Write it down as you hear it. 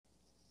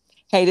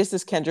Hey, this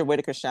is Kendra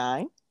Whitaker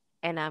Shine.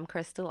 And I'm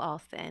Crystal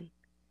Austin.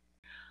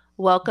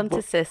 Welcome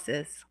to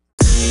Sisters.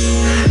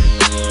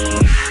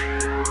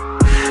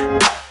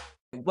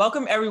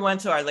 Welcome everyone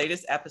to our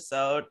latest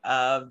episode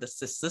of the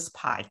Sisters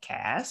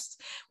Podcast.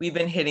 We've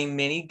been hitting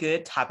many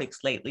good topics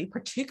lately,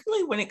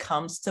 particularly when it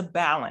comes to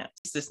balance.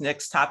 This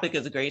next topic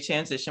is a great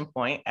transition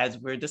point as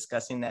we're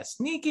discussing that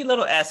sneaky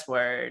little S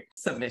word,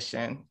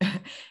 submission.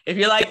 If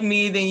you're like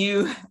me, then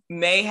you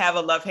may have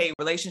a love-hate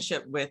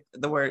relationship with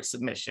the word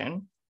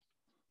submission.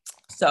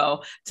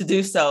 So to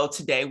do so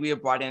today, we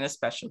have brought in a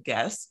special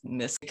guest,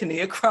 Miss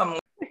Kaneia Crumlin.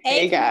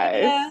 Hey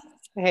guys.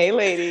 Hey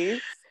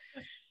ladies.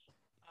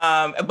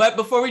 But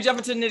before we jump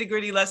into the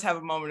nitty-gritty, let's have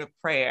a moment of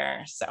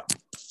prayer. So,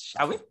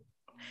 shall we?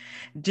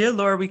 Dear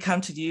Lord, we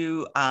come to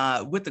you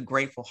with a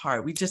grateful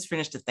heart. We just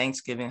finished the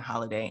Thanksgiving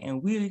holiday,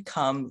 and we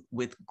come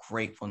with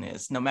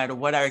gratefulness. No matter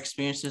what our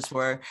experiences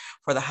were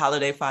for the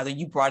holiday, Father,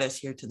 you brought us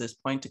here to this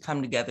point to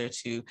come together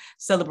to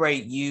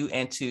celebrate you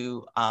and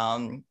to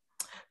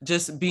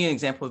just be an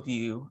example of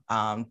you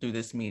through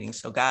this meeting.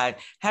 So God,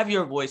 have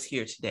your voice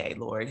here today,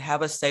 Lord.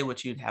 Have us say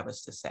what you'd have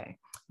us to say.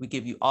 We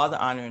give you all the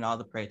honor and all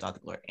the praise, all the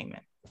glory.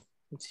 Amen.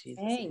 Jesus.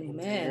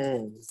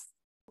 Amen.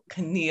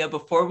 Kaneia,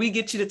 before we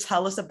get you to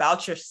tell us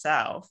about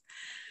yourself,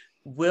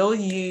 will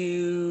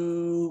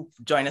you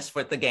join us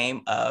for the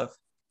game of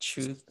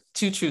two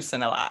truths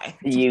and a lie?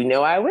 You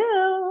know I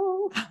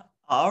will.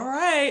 All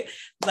right,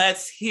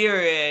 let's hear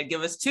it.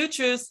 Give us two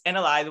truths and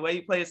a lie. The way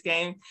you play this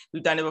game,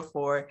 we've done it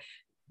before.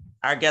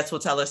 Our guest will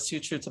tell us two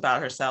truths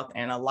about herself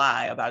and a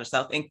lie about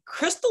herself. And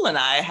Crystal and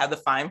I have the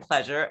fine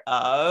pleasure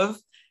of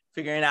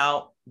figuring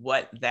out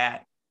what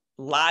that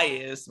lie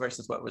is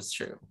versus what was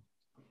true.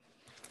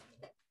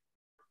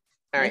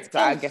 All right, so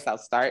I guess I'll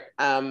start.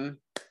 I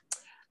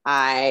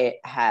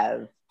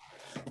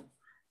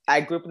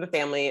grew up in a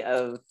family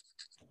of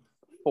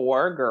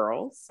 4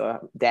 girls, so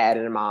a dad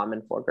and a mom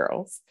and 4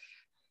 girls.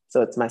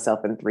 So it's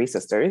myself and 3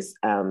 sisters.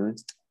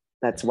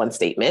 That's one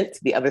statement.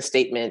 The other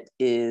statement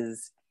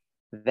is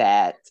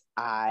that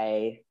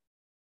I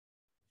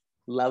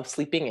love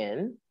sleeping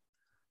in.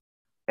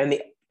 And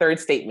the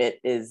third statement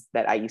is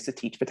that I used to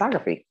teach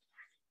photography.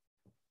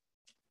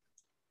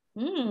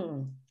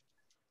 Let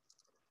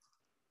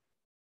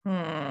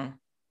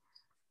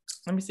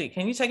me see.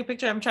 Can you take a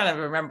picture? I'm trying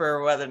to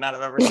remember whether or not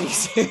I've ever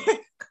seen you.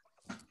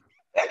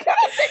 I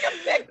gotta take a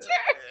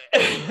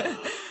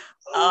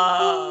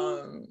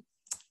picture.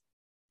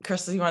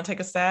 Crystal, you want to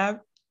take a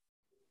stab?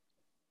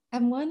 I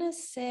want to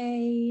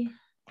say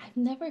I've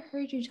never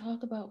heard you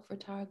talk about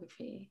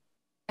photography.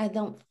 I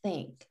don't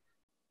think.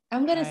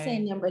 I'm going to say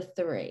number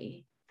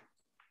 3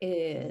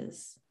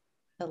 is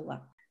a lie.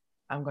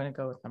 I'm going to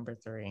go with number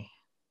 3.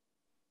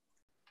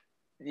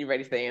 You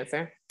ready for the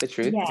answer? The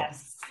truth?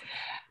 Yes.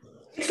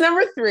 It's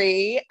number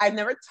 3. I've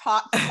never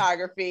taught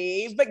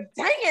photography, but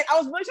dang it, I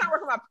was really trying to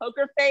work on my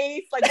poker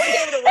face. Like, what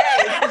gave it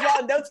away? Did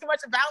y'all know too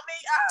much about me?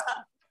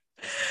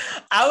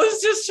 I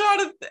was just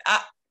trying to,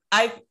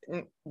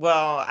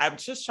 I'm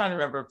just trying to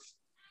remember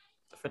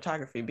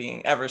photography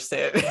being ever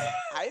said.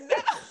 I know.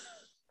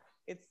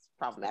 It's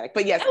problematic,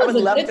 but yes, I would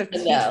love to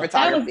teach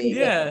photography.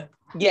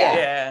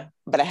 Yeah.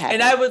 But I had,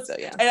 and I was, so,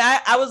 yeah. And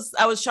I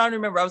was trying to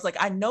remember. I was like,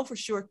 I know for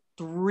sure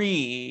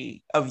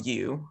 3 of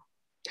you.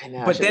 I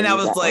know. But then I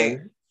was like,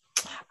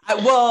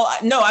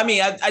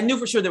 I knew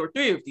for sure there were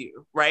 3 of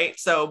you, right?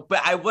 So,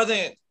 but I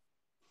wasn't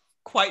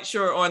quite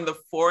sure on the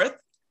 4th.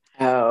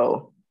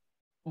 Oh.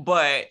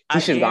 But you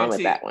should have gone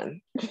with that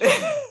one.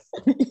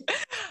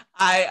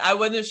 I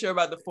wasn't sure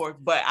about the 4th,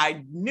 but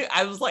I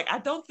was like, I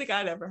don't think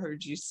I'd ever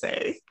heard you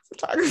say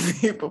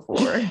photography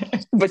before.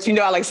 But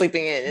I like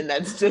sleeping in, and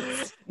that's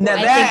just now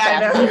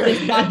that I know. We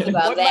just talked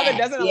about what that. mother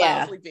doesn't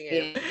allow sleeping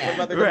in? Yeah. What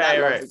mother does not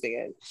allow sleeping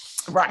in?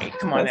 Right.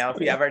 Come on now, if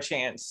we have our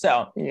chance.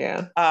 So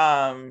yeah.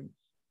 All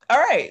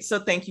right. So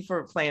thank you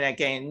for playing that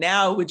game.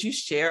 Now, would you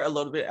share a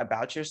little bit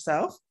about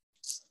yourself?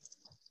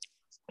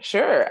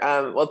 Sure.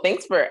 Well,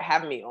 thanks for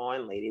having me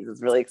on, ladies.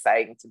 It's really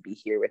exciting to be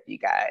here with you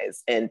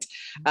guys. And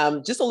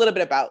just a little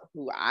bit about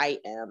who I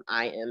am.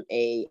 I am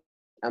a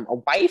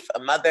wife, a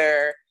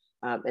mother,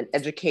 an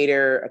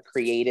educator, a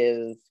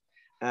creative.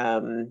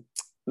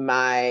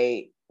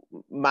 My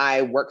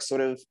work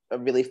sort of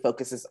really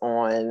focuses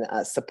on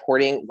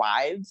supporting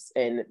wives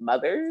and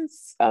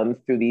mothers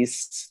through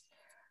these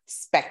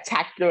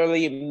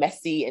spectacularly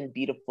messy and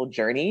beautiful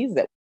journeys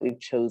that we've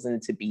chosen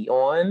to be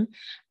on.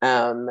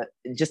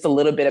 Just a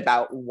little bit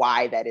about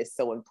why that is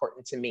so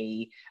important to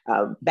me.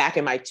 Back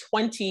in my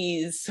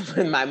 20s,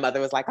 when my mother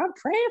was like, I'm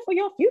praying for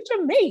your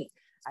future mate,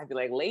 I'd be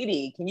like,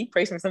 lady, can you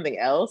pray for something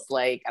else?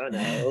 Like, I don't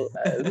know.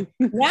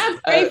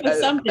 Pray for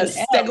something else.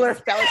 A Stegler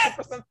fellowship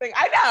or something.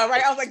 I know,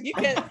 right? I was like, you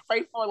can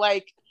pray for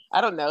like,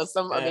 I don't know,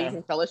 some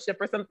amazing fellowship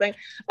or something.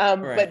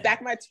 But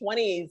back in my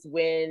 20s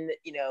when,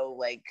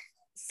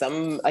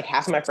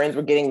 half of my friends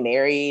were getting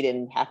married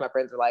and half my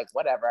friends were like,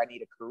 whatever, I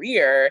need a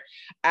career.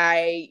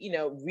 I,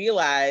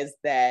 realized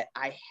that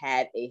I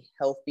had a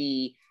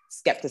healthy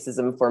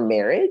skepticism for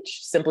marriage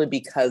simply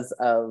because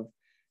of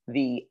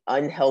the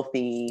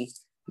unhealthy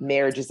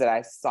marriages that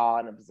I saw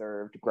and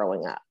observed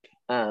growing up.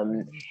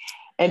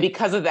 And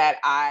because of that,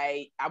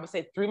 I would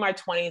say through my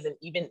 20s and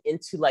even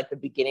into like the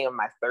beginning of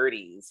my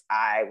 30s,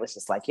 I was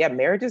just like, yeah,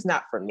 marriage is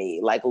not for me.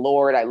 Like,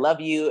 Lord, I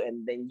love you.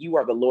 And then you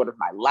are the Lord of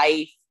my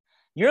life.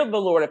 You're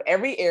the Lord of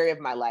every area of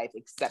my life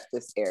except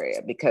this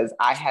area, because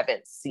I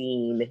haven't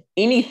seen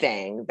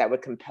anything that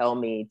would compel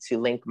me to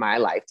link my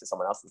life to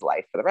someone else's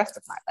life for the rest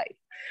of my life.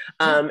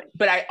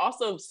 But I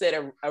also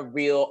said a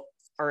real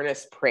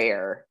earnest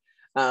prayer.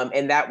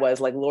 And that was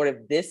like, Lord,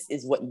 if this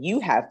is what you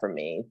have for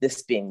me,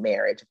 this being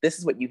marriage, if this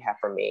is what you have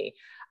for me,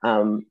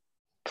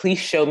 please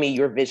show me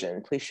your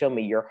vision. Please show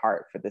me your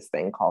heart for this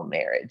thing called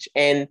marriage.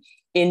 And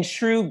in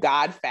true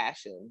God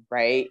fashion,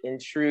 right? In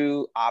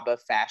true Abba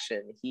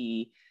fashion,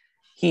 he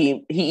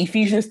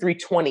Ephesians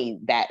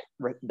 3:20,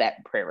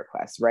 that prayer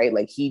request, right?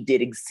 Like, he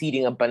did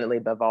exceeding abundantly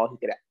above all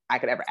I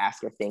could ever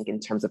ask or think in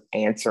terms of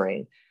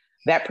answering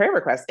that prayer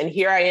request. And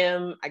here I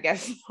am, I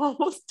guess,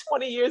 almost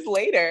 20 years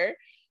later,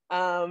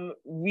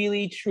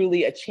 really,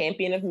 truly a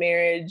champion of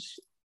marriage,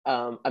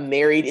 a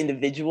married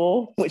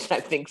individual, which I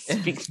think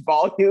speaks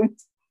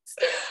volumes,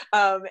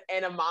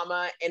 and a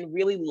mama, and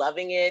really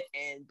loving it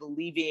and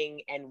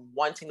believing and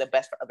wanting the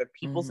best for other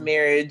people's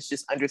marriage,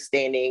 just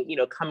understanding,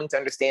 coming to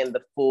understand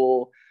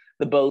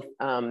both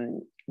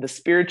the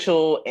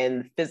spiritual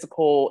and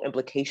physical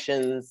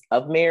implications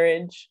of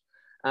marriage.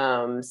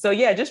 So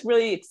yeah, just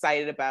really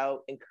excited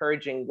about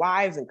encouraging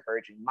wives,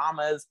 encouraging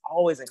mamas,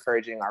 always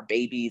encouraging our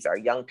babies, our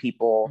young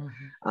people,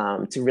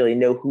 to really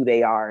know who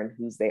they are and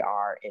whose they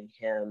are in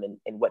him,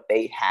 and what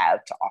they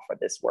have to offer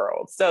this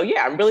world. So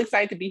yeah, I'm really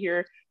excited to be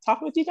here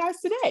talking with you guys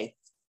today.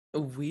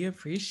 We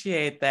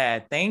appreciate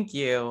that. Thank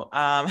you.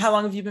 How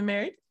long have you been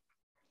married?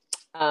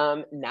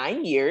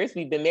 9 years.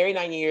 We've been married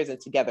 9 years and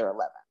together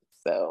 11.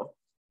 So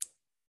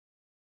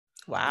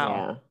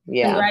wow.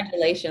 Yeah.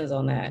 Congratulations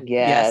on that.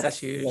 Yes, that's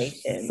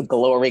huge.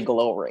 Glory.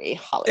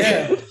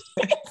 Hallelujah.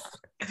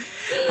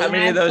 How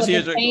many of those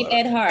years were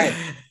at heart?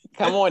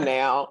 Come on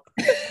now.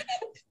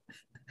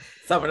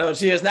 Some of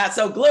those years not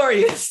so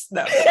glorious.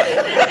 No.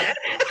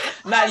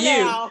 Not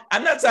you. Now.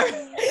 I'm not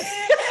talking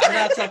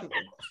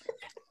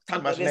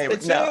about your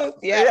neighbors. No.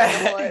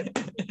 Yeah.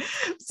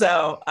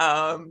 So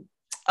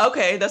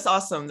okay, that's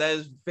awesome. That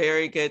is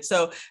very good.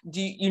 So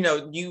do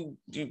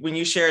when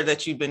you share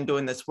that you've been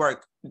doing this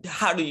work,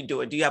 how do you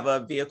do it? Do you have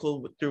a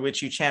vehicle through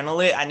which you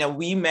channel it? I know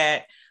we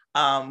met,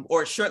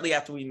 or shortly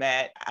after we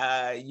met,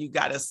 you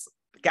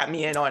got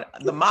me in on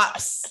the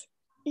MOPS.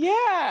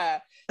 Yeah.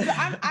 So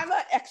I'm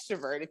an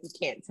extrovert, if you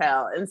can't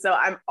tell. And so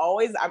I'm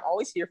always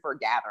here for a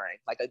gathering,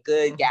 like a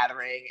good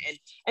gathering,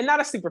 and not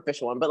a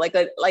superficial one, but like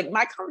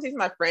my conversation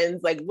with my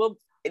friends, like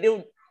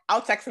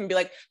I'll text them and be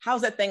like,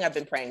 how's that thing I've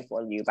been praying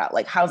for you about?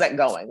 Like, how's that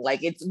going?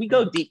 Like, we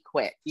go deep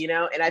quick,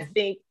 And I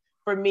think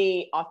for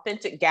me,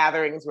 authentic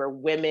gatherings where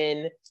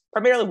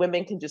primarily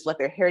women can just let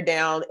their hair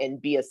down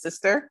and be a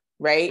sister,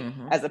 right?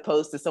 As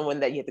opposed to someone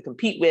that you have to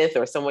compete with,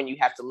 or someone you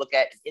have to look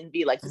at and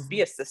be like, just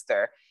be a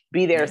sister,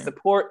 be there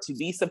to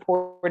be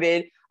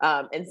supported.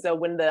 And so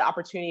when the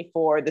opportunity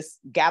for this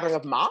gathering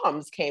of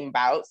moms came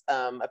about,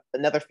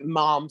 another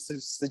mom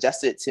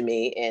suggested it to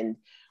me, and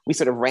we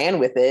sort of ran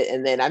with it.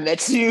 And then I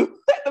met you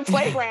at the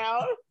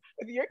playground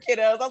with your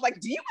kiddos. I was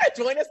like, do you want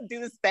to join us and do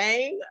this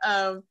thing?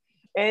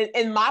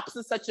 And MOPS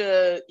is such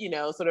a,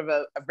 sort of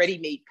a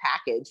ready-made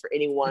package for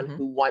anyone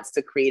who wants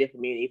to create a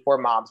community for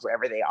moms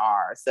wherever they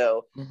are.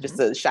 So just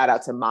a shout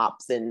out to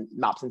MOPS and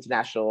MOPS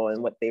International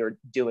and what they were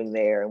doing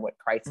there and what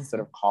Christ has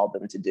sort of called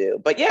them to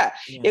do. But yeah,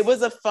 it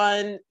was a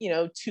fun,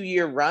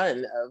 2-year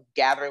run of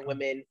gathering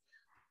women,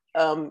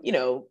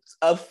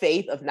 of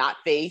faith, of not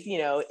faith,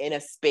 in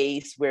a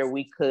space where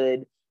we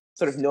could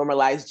sort of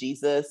normalize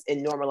Jesus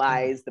and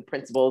normalize the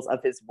principles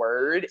of his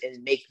word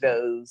and make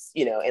those,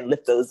 and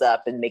lift those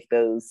up and make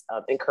those,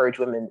 encourage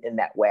women in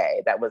that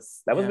way. That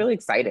was really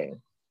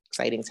exciting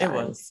times. It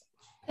was.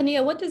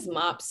 Kaneia, what does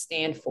MOPS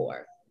stand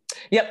for?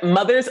 Yep.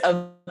 Mothers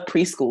of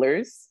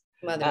Preschoolers.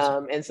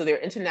 And so they're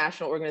an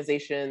international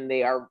organization.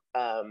 They are,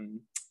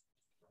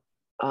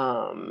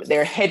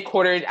 they're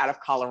headquartered out of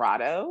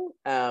Colorado,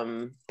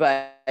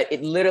 but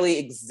it literally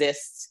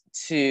exists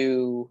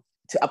to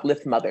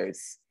uplift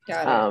mothers,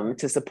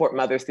 to support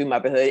mothers through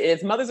motherhood.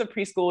 It's Mothers of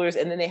Preschoolers,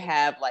 and then they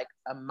have like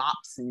a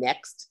MOPS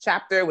Next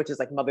chapter, which is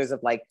like mothers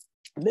of like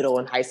middle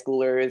and high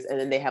schoolers, and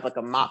then they have like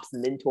a MOPS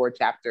Mentor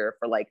chapter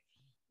for like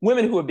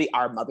women who would be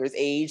our mother's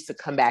age to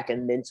come back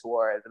and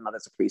mentor the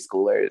mothers of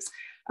preschoolers.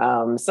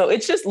 So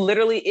it's just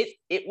literally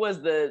it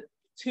was the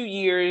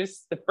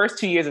first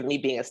 2 years of me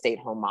being a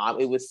stay-at-home mom.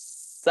 It was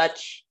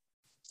such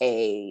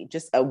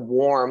just a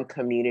warm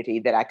community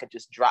that I could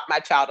just drop my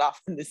child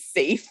off in this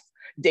safe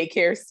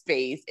daycare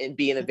space and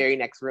be in the very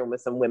next room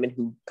with some women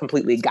who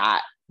completely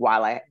got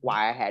why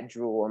I had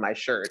drool on my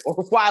shirt, or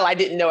while I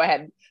didn't know I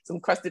had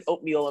some crusted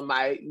oatmeal in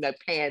my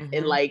pants,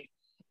 and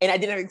I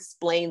didn't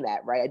explain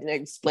that, right? I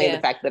didn't explain the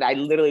fact that I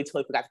literally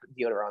totally forgot to put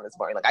deodorant on this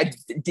morning. Like, I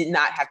did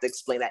not have to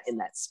explain that in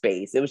that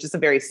space. It was just a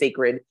very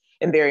sacred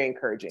and very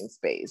encouraging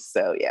space.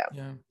 So yeah.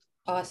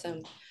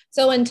 Awesome.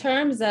 So in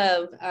terms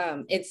of,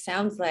 it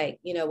sounds like,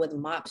 with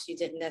MOPS, you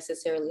didn't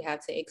necessarily have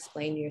to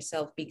explain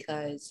yourself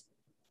because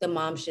the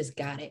moms just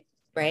got it,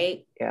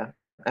 right? Yeah,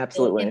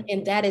 absolutely.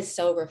 And that is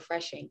so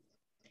refreshing.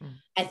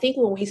 I think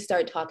when we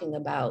start talking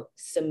about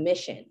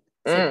submission,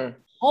 it's a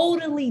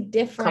totally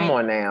different Come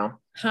on now.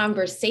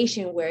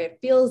 conversation where it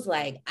feels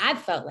like I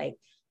felt like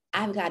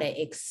I've got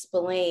to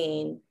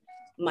explain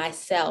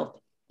myself.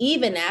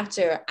 Even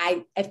after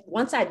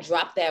once I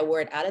drop that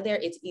word out of there,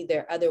 it's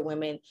either other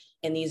women,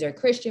 and these are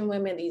Christian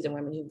women, these are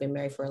women who've been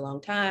married for a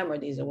long time, or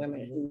these are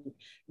women who,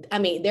 I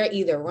mean, they're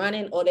either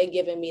running or they're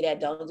giving me that,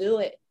 don't do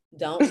it.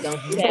 Don't do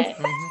that.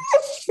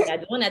 You're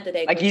not doing that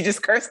today. Like you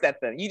just cursed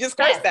at them. You just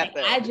cursed at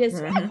them. I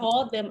just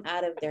called them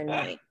out of their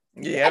name.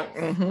 Yeah.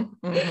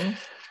 Yeah.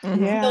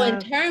 So in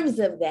terms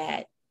of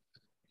that,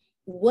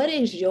 what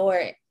is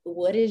your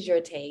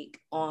take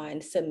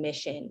on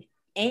submission?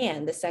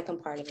 And the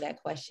second part of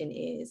that question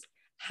is,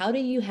 how do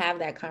you have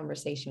that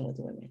conversation with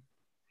women?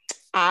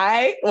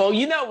 Well,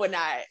 you know, when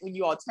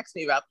you all text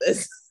me about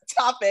this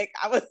topic,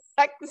 I was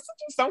like, this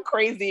is some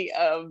crazy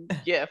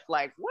gift.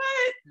 Like,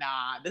 what?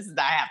 Nah, this is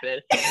not happening.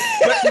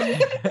 Because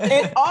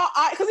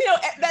you know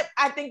that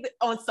I think that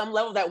on some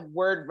level that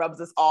word rubs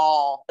us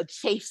all,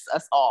 chafes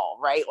us all,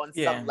 right? On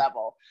some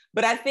level.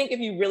 But I think if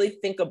you really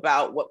think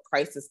about what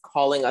Christ is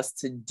calling us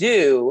to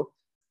do,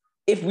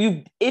 if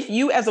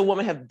you as a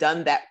woman have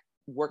done that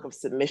work of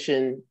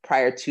submission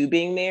prior to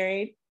being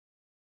married,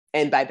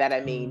 and by that,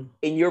 I mean,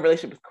 in your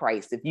relationship with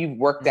Christ, if you've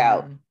worked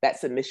out that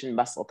submission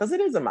muscle, because it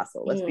is a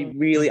muscle, let's be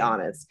really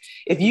honest.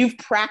 If you've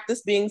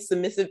practiced being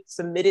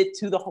submitted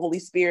to the Holy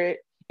Spirit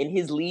in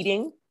his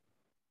leading,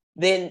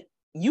 then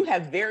you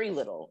have very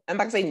little, I'm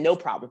not gonna say no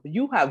problem, but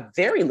you have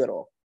very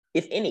little,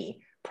 if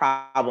any,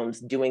 problems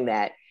doing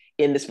that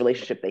in this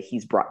relationship that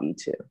he's brought you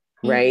to,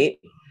 right?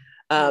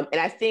 And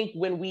I think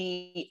when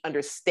we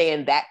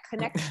understand that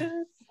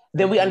connection,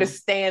 then we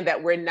understand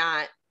that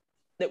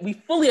we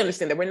fully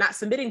understand that we're not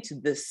submitting to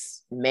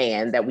this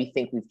man that we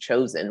think we've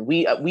chosen.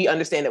 We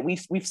understand that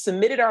we've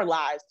submitted our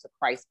lives to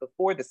Christ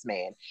before this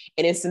man.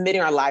 And in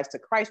submitting our lives to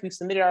Christ, we've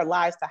submitted our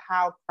lives to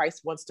how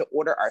Christ wants to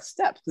order our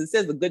steps. Because it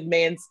says the good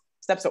man's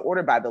steps are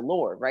ordered by the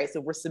Lord, right? So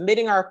we're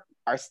submitting our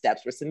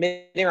steps, we're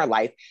submitting our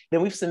life,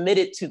 then we've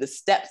submitted to the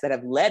steps that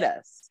have led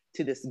us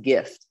to this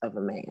gift of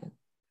a man,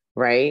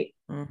 right?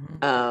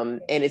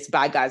 And it's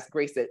by God's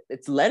grace that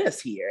it's led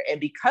us here. And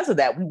because of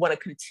that, we want to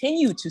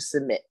continue to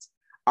submit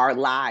our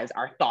lives,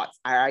 our thoughts,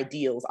 our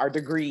ideals, our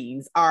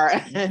degrees, our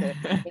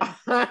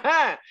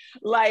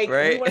like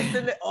we want to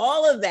submit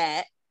all of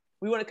that.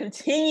 We want to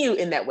continue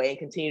in that way and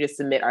continue to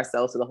submit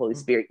ourselves to the Holy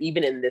Spirit,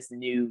 even in this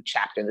new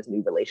chapter, in this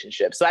new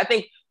relationship. So I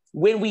think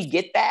when we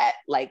get that,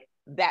 like,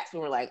 that's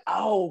when we're like,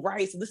 oh,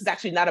 right. So this is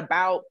actually not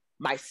about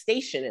my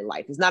station in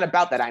life. It's not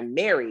about that I'm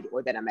married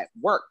or that I'm at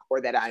work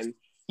or that I'm,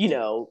 you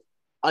know,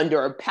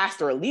 under a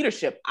pastoral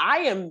leadership.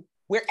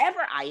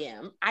 Wherever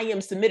I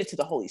am submitted to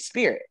the Holy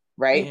Spirit.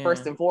 Right? Yeah.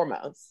 First and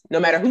foremost, no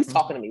matter who's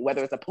talking to me,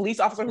 whether it's a police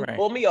officer who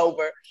pulled me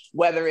over,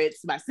 whether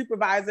it's my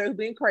supervisor who's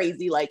being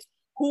crazy, like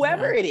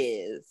whoever it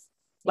is,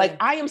 like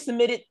I am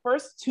submitted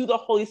first to the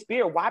Holy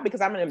Spirit. Why?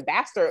 Because I'm an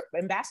ambassador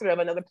of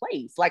another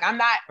place. Like I'm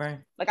not,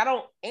 like I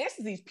don't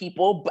answer these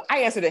people, but I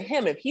answer to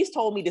him. If he's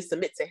told me to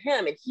submit to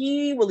him and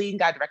he will lead and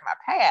guide direct my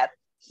path,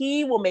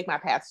 he will make my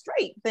path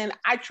straight. Then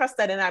I trust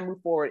that and I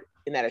move forward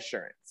in that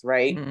assurance.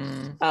 Right.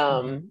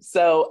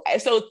 So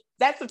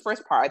that's the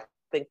first part.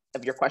 Think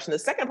of your question. The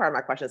second part of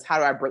my question is, how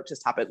do I broach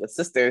this topic with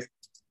sisters,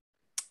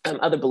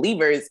 other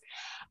believers?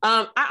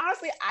 I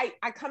honestly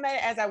come at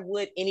it as I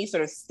would any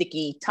sort of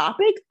sticky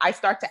topic. I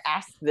start to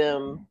ask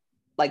them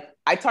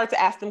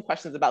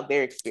questions about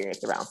their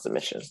experience around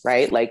submission,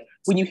 right? Like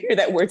when you hear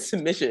that word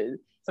submission,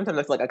 sometimes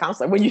I feel like a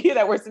counselor. When you hear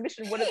that word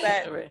submission, what is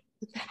that?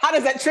 How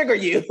does that trigger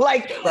you?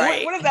 Like,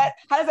 what is that?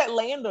 How does that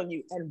land on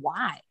you, and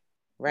why?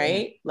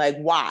 Right? Like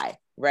why?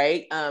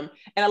 Right. And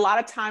a lot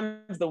of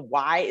times the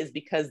why is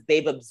because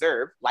they've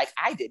observed, like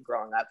I did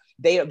growing up,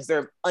 they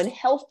observed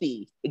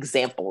unhealthy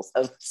examples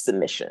of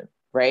submission,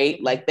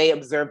 right? Like they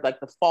observed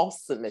like the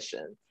false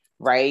submission,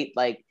 right?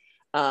 Like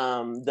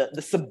the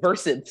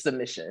subversive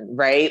submission,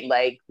 right?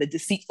 Like the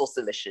deceitful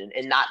submission,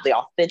 and not the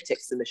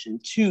authentic submission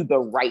to the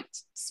right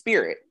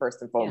spirit,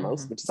 first and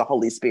foremost, which is the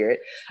Holy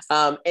Spirit.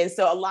 And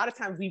so a lot of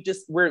times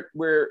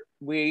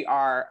we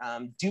are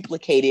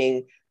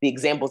duplicating the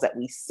examples that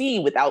we see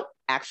without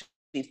actually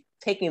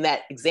taking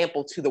that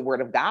example to the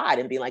Word of God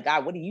and being like,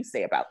 God, what do you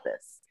say about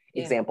this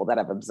example that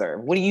I've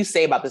observed? What do you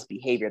say about this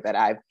behavior that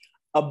I've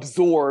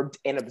absorbed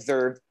and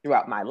observed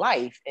throughout my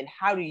life? And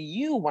how do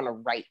you want to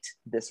right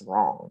this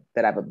wrong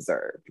that I've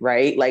observed?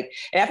 Right. Like,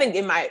 and I think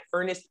in my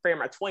earnest prayer in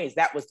my 20s,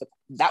 that was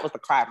the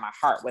cry of my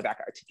heart, whether I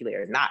could articulate it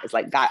or not. It's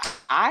like, God,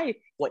 I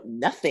want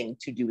nothing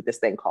to do with this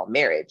thing called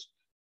marriage.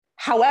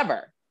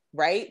 However,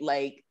 right,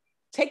 like,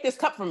 take this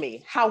cup from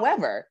me.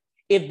 However,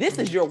 if this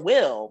is your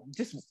will,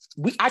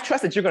 I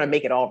trust that you're going to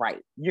make it all right.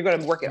 You're going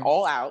to work it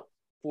all out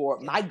for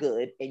my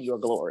good and your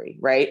glory,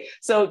 right?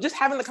 So just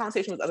having the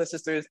conversation with other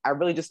sisters, I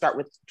really just start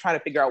with trying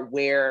to figure out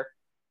where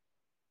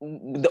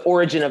the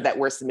origin of that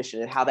word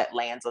submission and how that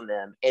lands on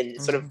them, and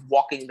sort of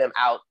walking them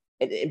out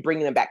and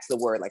bringing them back to the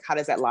Word. Like, how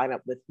does that line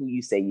up with who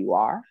you say you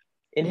are?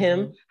 in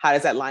him? How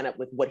does that line up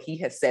with what he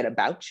has said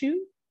about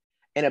you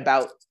and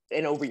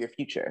over your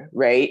future,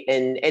 right?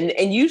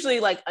 And usually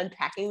like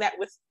unpacking that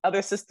with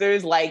other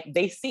sisters, like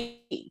they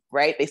see,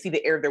 right? They see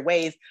the error of their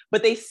ways,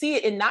 but they see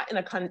it not in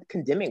a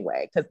condemning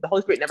way, because the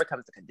Holy Spirit never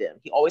comes to condemn.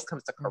 He always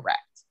comes to correct.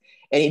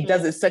 And he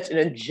does it such in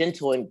a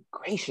gentle and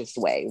gracious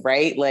way,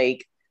 right?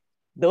 Like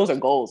those are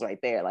goals right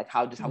there, like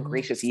how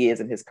gracious he is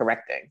in his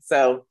correcting.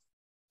 So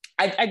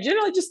I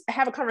generally just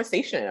have a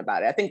conversation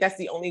about it. I think that's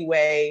the only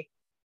way,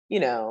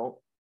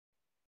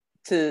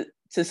 to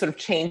sort of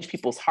change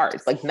people's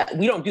hearts. Like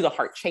we don't do the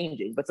heart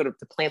changing, but sort of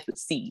to plant the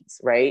seeds,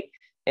 right?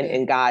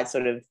 And God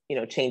sort of,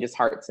 changes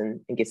hearts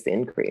and gets the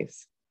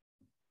increase.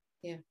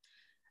 Yeah.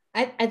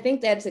 I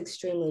think that's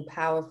extremely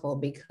powerful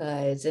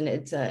because, and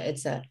it's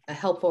a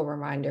helpful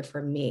reminder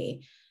for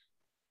me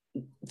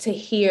to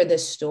hear the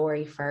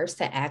story first,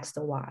 to ask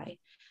the why,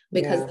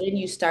 because then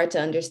you start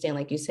to understand,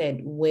 like you said,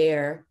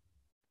 where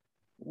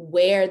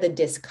the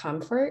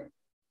discomfort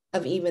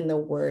of even the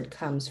word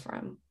comes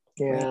from.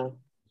 Yeah.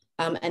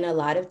 Right? And a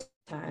lot of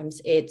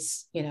times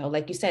it's,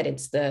 like you said,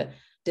 it's the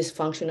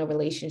dysfunctional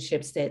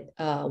relationships that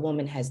a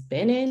woman has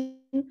been in,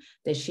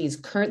 that she's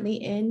currently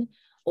in,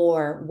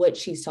 or what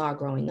she saw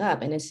growing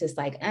up. And it's just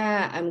like,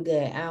 I'm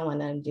good. I don't want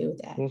nothing to do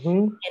with that.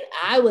 And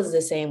I was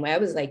the same way. I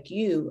was like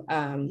you.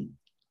 And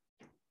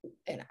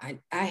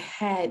I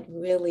had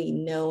really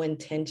no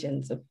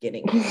intentions of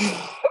getting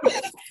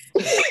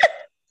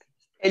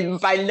And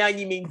by none,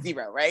 you mean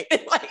zero, right?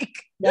 Like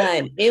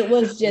none. It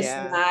was just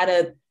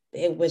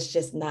it was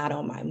just not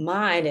on my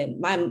mind. And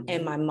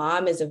my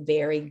mom is a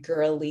very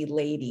girly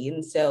lady.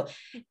 And so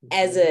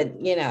as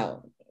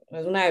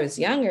when I was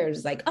younger, it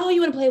was like, oh,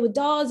 you want to play with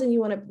dolls and you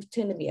want to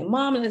pretend to be a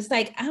mom. And it's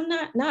like, I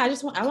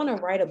want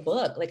to write a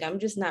book. Like, I'm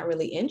just not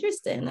really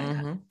interested in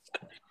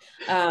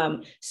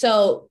that.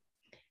 So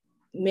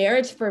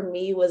marriage for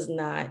me was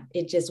not,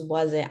 it just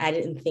wasn't, I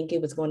didn't think it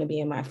was going to be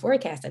in my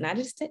forecast. And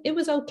it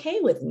was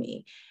okay with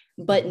me.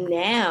 But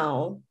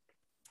now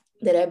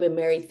that I've been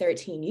married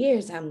 13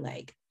 years, I'm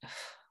like,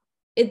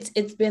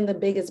 it's been the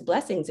biggest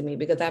blessing to me,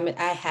 because I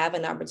have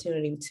an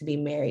opportunity to be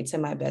married to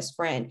my best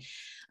friend.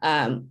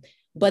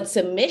 But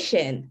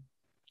submission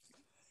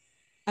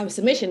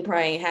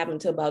probably ain't happened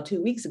until about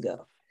 2 weeks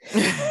ago.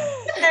 Come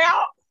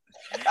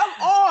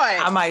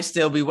on. I might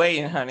still be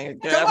waiting, honey.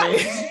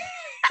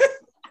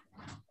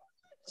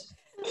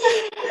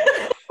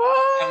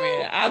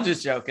 I'm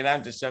just joking.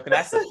 I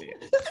said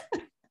it.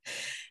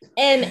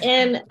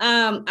 And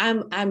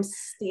I'm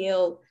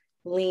still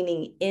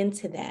leaning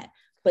into that.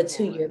 But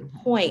to your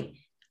point,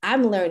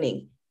 I'm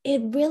learning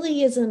it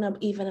really isn't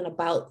even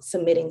about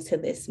submitting to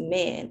this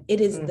man.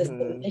 It is the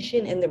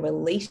submission and the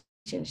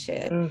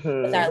relationship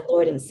with our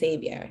Lord and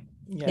Savior.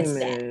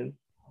 Yes.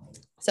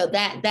 So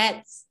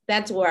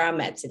that's where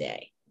I'm at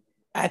today.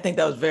 I think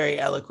that was very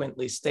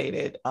eloquently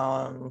stated,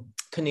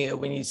 Kaneia,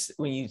 when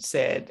you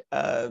said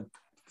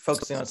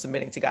focusing on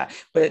submitting to God.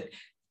 But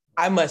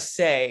I must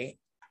say,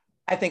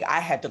 I think I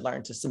had to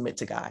learn to submit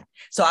to God.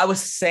 So I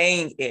was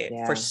saying it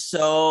for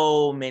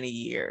so many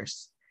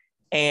years,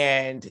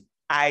 and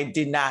I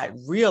did not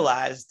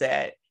realize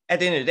that at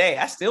the end of the day,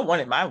 I still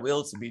wanted my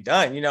will to be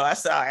done. I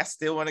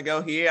still want to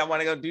go here. I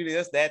want to go do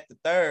this, that, the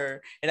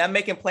third. And I'm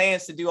making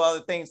plans to do all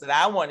the things that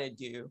I want to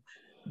do.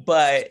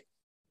 But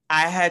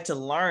I had to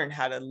learn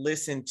how to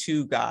listen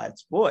to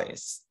God's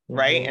voice,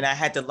 right? And I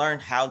had to learn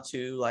how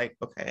to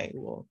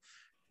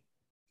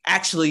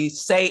actually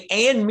say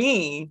and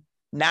mean,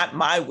 not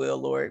my will,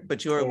 Lord,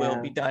 but your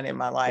will be done in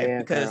my life.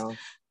 Because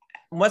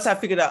once I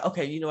figured out,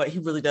 okay, you know what? He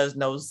really does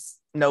know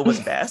what's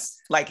best.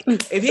 Like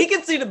if he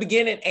can see the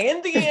beginning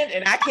and the end,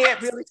 and I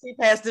can't really see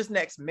past this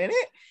next minute,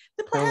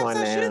 then perhaps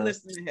I should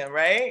listen to him,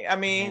 right? I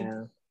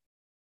mean,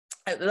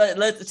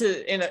 let's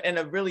in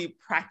a really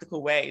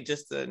practical way,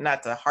 just to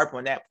not to harp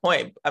on that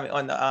point. I mean,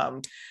 on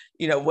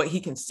the what he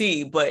can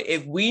see. But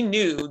if we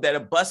knew that a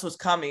bus was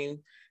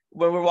coming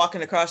when we're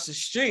walking across the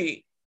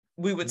street,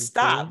 we would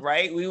stop,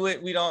 right?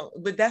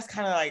 But that's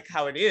kind of like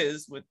how it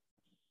is with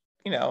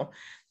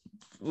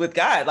with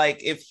God.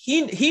 Like if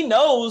he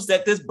knows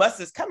that this bus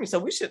is coming, so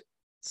we should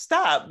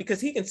stop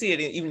because he can see it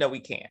even though we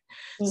can't.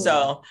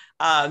 So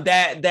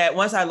that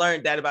once I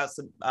learned that about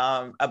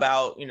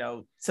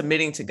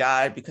submitting to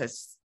God,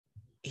 because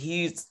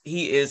he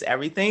is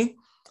everything,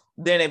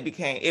 then it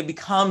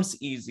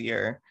becomes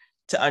easier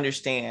to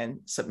understand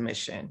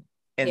submission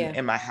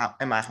in my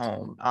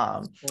home.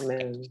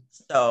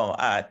 So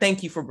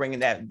thank you for bringing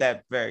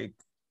that very,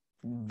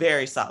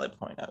 very solid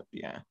point up.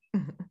 Yeah.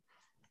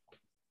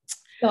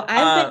 So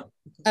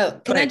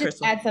can I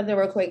just add something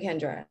real quick,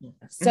 Kendra?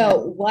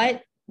 So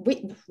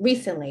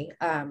recently,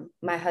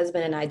 my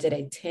husband and I did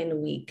a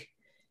 10-week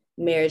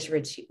marriage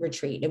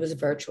retreat. It was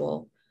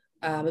virtual.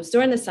 It was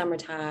during the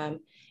summertime,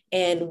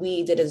 and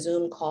we did a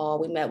Zoom call.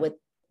 We met with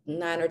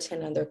 9 or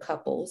 10 other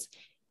couples,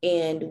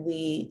 and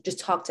we just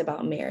talked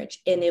about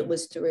marriage. And it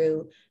was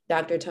through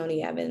Dr.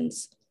 Tony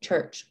Evans'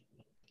 church.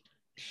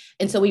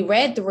 And so we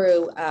read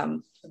through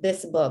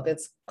this book.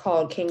 It's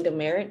called Kingdom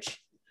Marriage.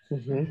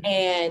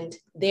 And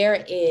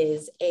there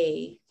is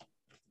a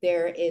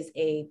there is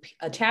a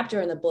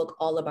chapter in the book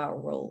all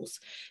about roles.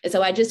 And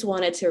so I just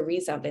wanted to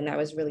read something that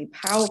was really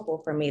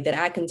powerful for me that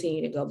I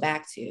continue to go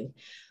back to.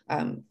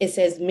 It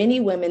says, many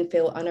women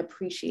feel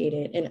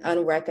unappreciated and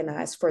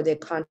unrecognized for their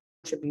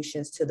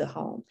contributions to the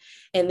home.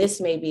 And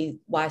this may be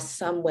why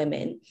some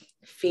women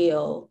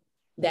feel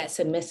that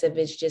submissive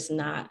is just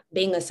not,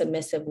 being a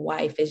submissive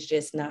wife is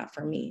just not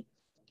for me.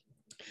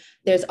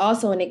 There's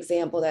also an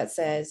example that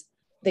says,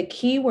 the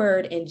key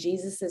word in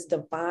Jesus's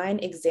divine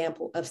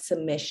example of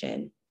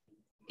submission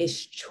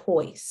is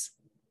choice.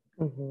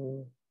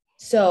 Mm-hmm.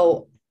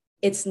 So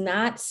it's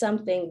not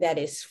something that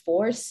is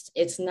forced.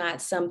 It's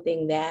not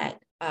something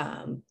that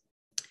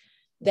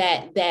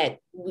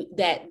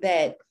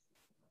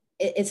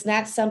it's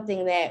not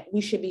something that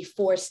we should be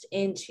forced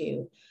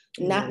into.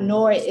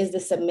 Nor is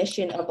the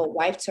submission of a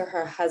wife to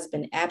her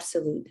husband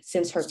absolute,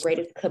 since her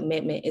greatest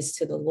commitment is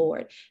to the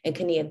Lord. And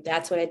Kaneia,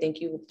 that's what I think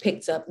you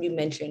picked up, you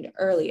mentioned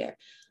earlier.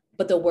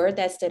 But the word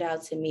that stood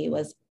out to me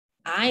was,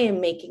 I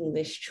am making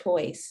this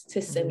choice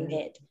to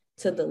submit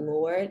to the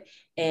Lord.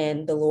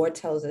 And the Lord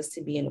tells us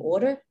to be in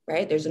order,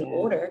 right? There's an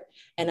order,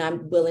 and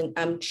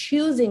I'm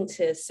choosing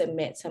to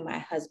submit to my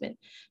husband.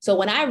 So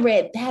when I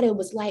read that, it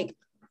was like,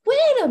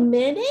 wait a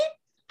minute,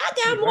 I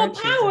got more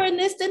power in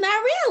this than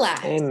I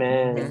realized.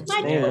 Amen. It's my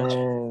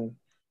Amen.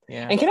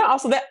 Yeah. And can I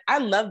also, that I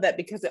love that,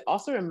 because it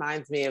also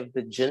reminds me of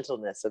the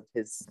gentleness of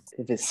his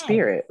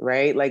spirit,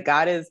 right? Like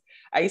God is,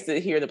 I used to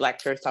hear the Black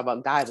church talk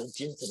about God is a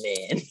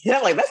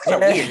gentleman. Like that's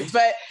kind of weird,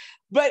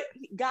 but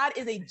God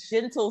is a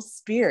gentle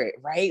spirit,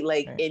 right?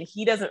 Like, and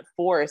he doesn't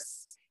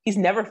force, he's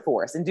never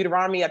forced. In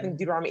Deuteronomy, I think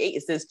Deuteronomy 8,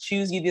 it says,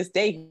 choose you this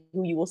day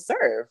who you will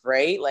serve,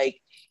 right? Like,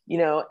 you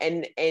know,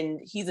 and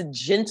he's a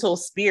gentle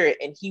spirit,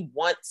 and he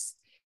wants,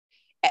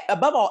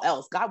 above all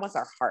else, God wants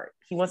our heart.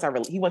 He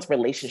wants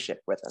relationship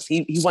with us.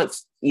 He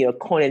wants, you know,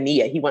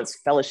 koinonia. He wants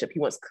fellowship. He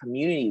wants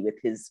community with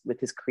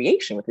his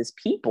creation, with his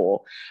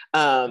people.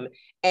 And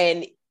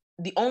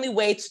the only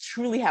way to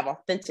truly have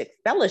authentic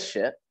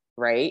fellowship,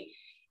 right,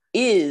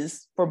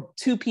 is for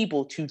two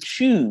people to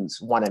choose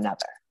one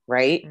another,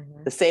 right?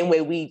 Mm-hmm. The same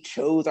way we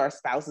chose our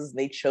spouses and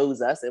they chose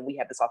us, and we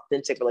have this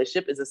authentic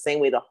relationship, is the same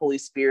way the Holy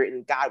Spirit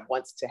and God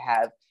wants to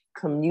have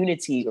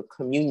community or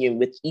communion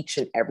with each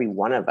and every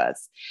one of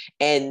us.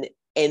 And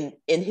in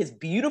his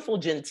beautiful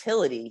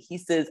gentility, he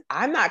says,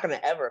 I'm not going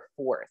to ever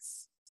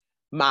force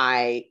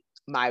my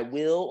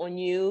will on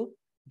you,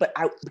 but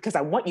because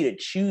I want you to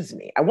choose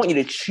me. I want you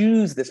to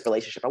choose this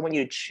relationship. I want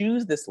you to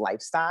choose this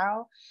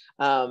lifestyle.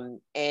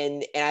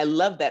 And I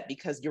love that,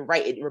 because you're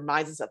right. It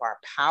reminds us of our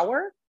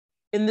power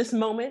in this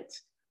moment,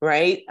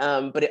 right?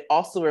 But it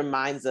also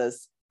reminds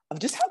us of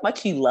just how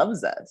much he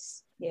loves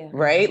us. Yeah.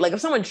 Right? Like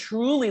if someone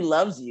truly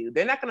loves you,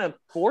 they're not going to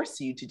force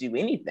you to do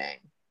anything.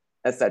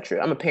 That's not true.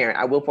 I'm a parent.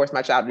 I will force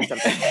my child to do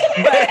something.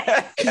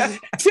 But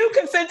two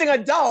consenting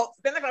adults,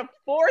 they're not going to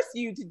force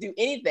you to do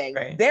anything.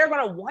 Right. They're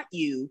going to want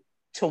you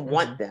to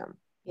want them.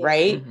 Yeah.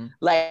 Right? Mm-hmm.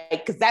 Like,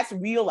 because that's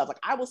real love. Like,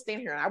 I will stand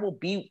here and I will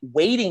be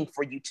waiting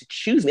for you to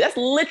choose me. That's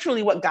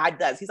literally what God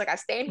does. He's like, I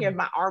stand here with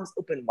my arms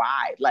open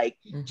wide. Like,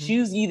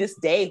 choose you this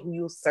day who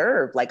you'll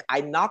serve. Like,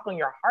 I knock on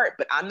your heart,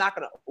 but I'm not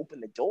going to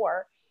open the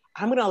door.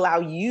 I'm going to allow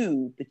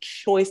you the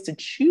choice to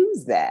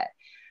choose that.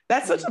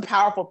 That's such a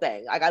powerful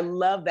thing. Like, I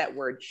love that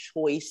word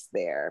choice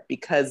there,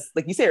 because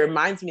like you said, it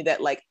reminds me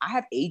that like I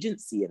have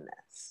agency in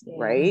this,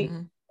 right?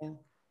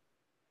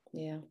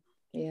 Yeah.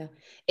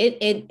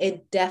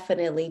 It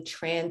definitely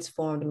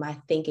transformed my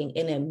thinking,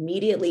 and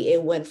immediately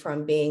it went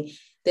from being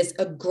this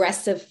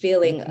aggressive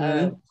feeling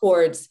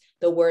towards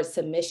the word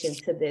submission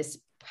to this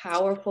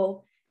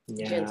powerful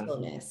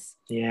gentleness.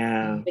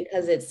 Yeah.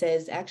 Because it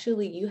says,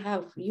 actually, you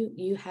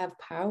have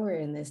power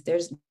in this.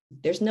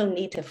 There's no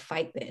need to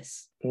fight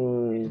this.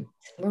 Remove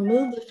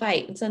the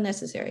fight. It's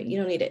unnecessary. You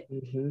don't need it.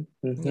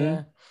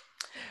 Yeah.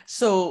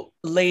 So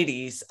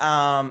ladies,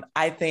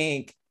 I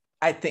think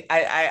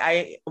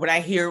when I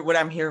hear what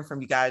I'm hearing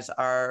from you guys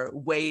are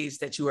ways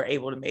that you are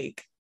able to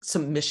make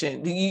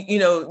submission, you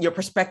know, your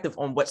perspective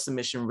on what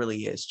submission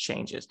really is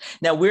changes.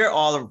 Now we're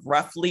all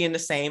roughly in the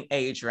same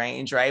age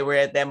range, right? We're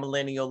at that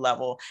millennial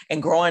level,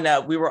 and growing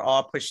up, we were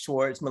all pushed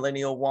towards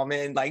millennial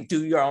woman, like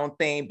do your own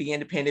thing, be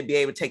independent, be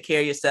able to take care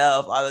of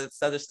yourself, all of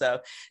this other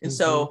stuff. And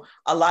so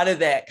a lot of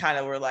that kind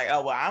of, we're like,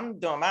 oh, well, I'm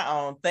doing my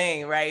own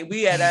thing, right?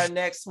 We at our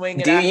next swing.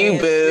 Do you,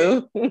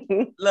 boo?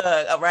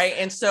 Look, right.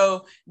 And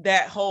so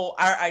that whole,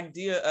 our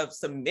idea of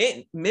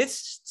submission,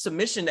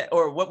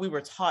 or what we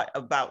were taught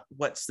about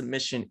what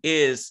submission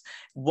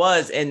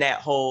was in that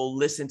whole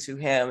listen to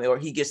him, or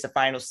he gets the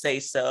final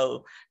say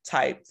so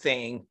type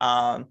thing.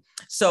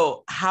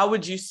 So how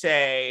would you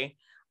say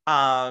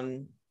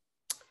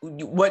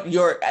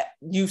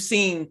you've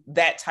seen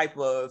that type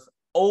of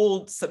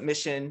old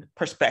submission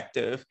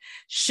perspective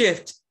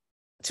shift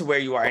to where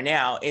you are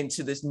now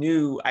into this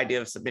new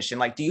idea of submission?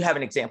 Like, do you have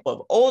an example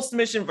of old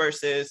submission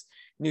versus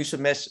new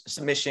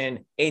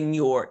submission in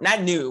your,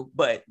 not new,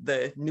 but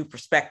the new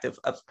perspective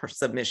of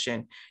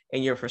submission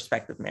in your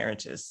prospective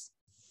marriages?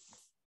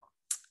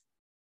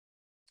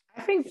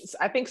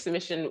 I think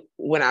submission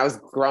when I was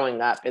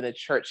growing up in the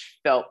church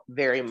felt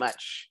very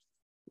much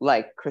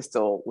like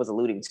Crystal was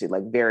alluding to,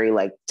 like very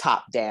like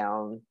top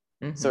down,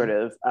 sort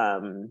of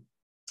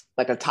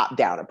like a top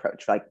down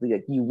approach. Like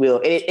you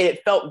will,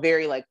 it felt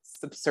very like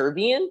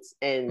subservient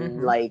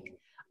and like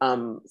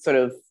sort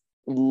of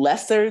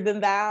lesser than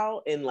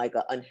thou in like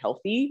an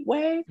unhealthy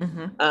way.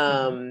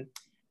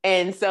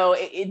 And so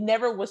it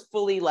never was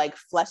fully like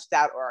fleshed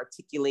out or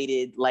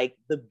articulated like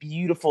the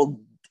beautiful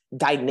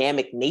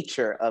dynamic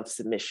nature of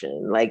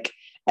submission. Like,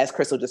 as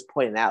Crystal just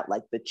pointed out,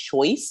 like the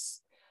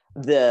choice,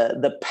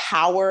 the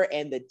power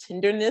and the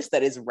tenderness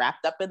that is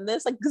wrapped up in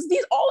this. Like, because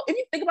these all, if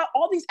you think about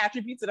all these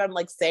attributes that I'm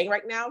like saying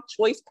right now,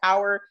 choice,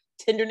 power,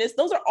 tenderness,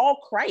 those are all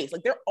Christ.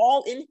 Like they're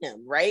all in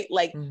him, right?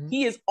 Like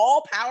he is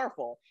all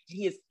powerful.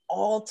 He is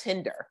all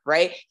tender,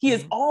 right? He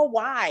is all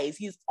wise.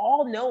 He is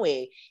all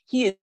knowing.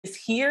 He is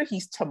here.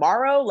 He's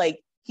tomorrow. Like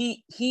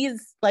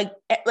he's like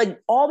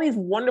all these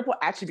wonderful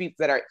attributes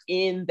that are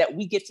in, that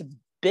we get to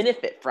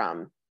benefit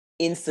from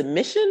in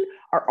submission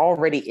are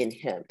already in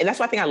him. And that's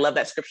why I think I love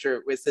that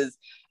scripture where it says,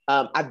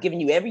 I've given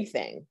you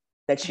everything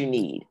that you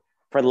need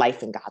for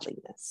life and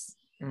godliness,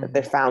 that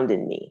they're found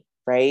in me,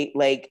 right?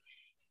 Like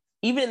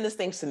even in this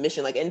thing,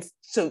 submission, like, and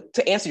so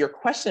to answer your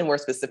question more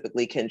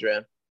specifically,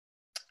 Kendra,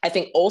 I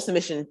think old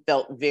submission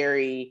felt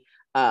very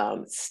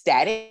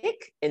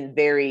static and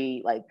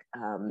very like,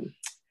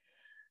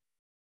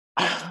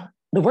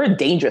 the word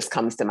dangerous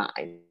comes to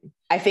mind.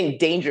 I think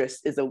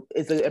dangerous is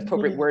an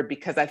appropriate word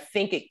because I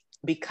think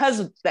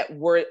because that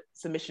word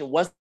submission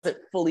wasn't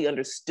fully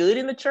understood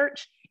in the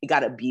church, it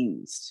got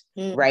abused,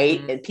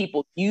 right? And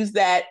people used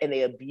that and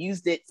they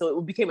abused it. So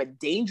it became a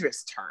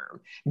dangerous term,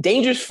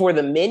 dangerous for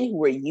the men who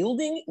were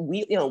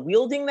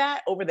wielding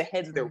that over the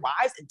heads of their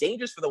wives, and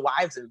dangerous for the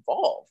wives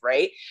involved,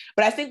 right?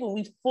 But I think when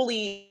we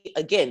fully,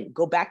 again,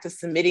 go back to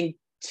submitting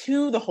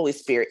to the Holy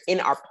Spirit in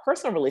our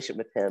personal relationship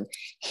with him,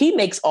 he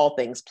makes all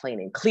things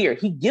plain and clear.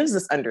 He gives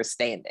us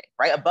understanding,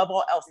 right? Above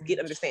all else, get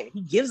understanding.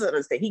 He gives us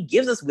understanding. He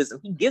gives us wisdom.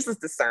 He gives us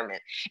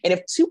discernment. And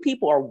if two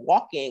people are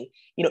walking,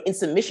 in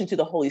submission to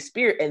the Holy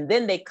Spirit, and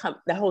then the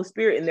Holy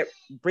Spirit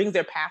brings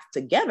their path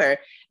together,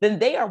 then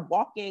they are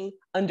walking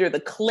under the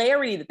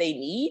clarity that they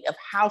need of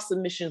how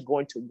submission is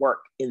going to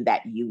work in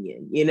that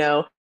union,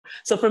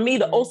 So for me,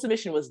 the old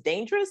submission was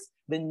dangerous.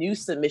 The new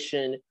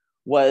submission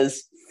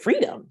was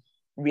freedom.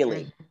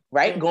 Really,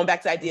 right? Going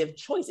back to the idea of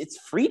choice, it's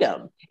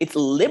freedom, it's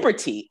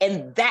liberty.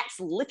 And that's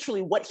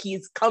literally what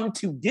he's come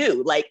to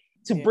do, like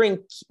to bring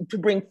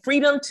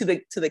freedom to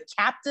the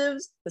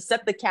captives, to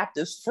set the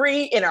captives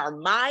free in our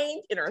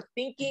mind, in our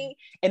thinking,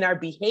 in our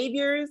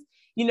behaviors.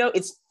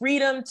 It's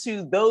freedom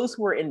to those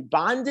who are in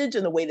bondage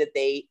in the way that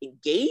they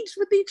engage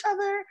with each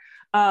other.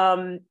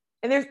 And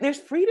there's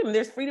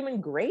freedom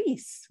and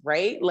grace,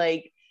 right?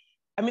 Like,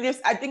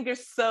 it's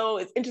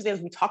interesting as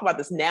we talk about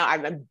this now.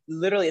 I'm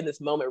literally in this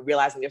moment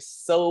realizing there's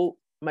so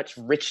much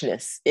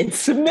richness in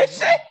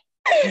submission.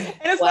 And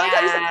it's like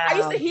I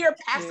used to hear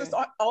pastors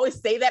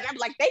always say that. And I'm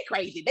like, they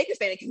crazy. They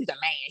just say that because he's a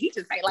man. He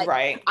just say like,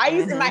 right. I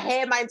used in my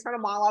head, my internal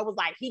monologue was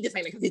like, he just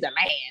saying it because he's a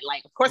man.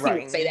 Like, of course he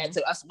would say that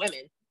to us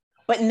women.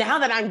 But now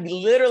that I'm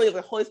literally,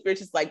 the Holy Spirit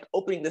just like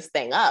opening this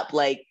thing up,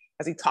 like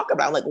as we talk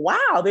about, I'm like,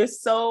 wow,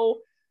 there's so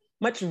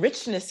much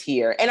richness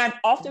here. And I've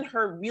often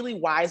heard really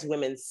wise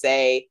women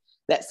say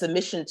that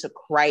submission to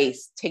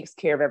Christ takes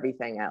care of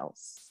everything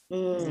else.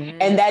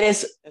 And that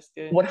is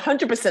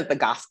 100% the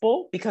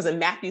gospel, because in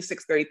Matthew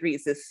 6:33,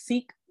 it says,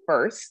 seek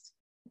first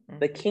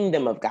the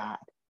kingdom of God.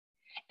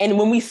 And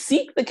when we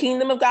seek the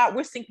kingdom of God,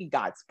 we're seeking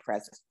God's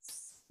presence,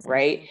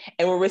 right?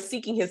 And when we're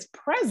seeking his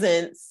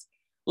presence,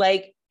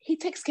 like he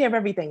takes care of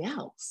everything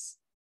else.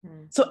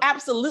 So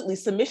absolutely,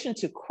 submission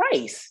to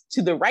Christ,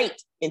 to the right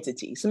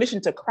entity, submission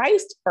to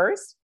Christ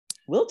first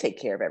will take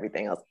care of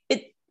everything else.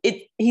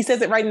 He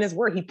says it right in his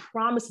word. He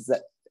promises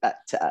it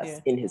to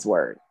us in his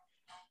word.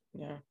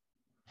 Yeah.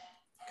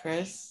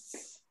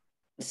 Chris?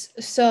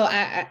 So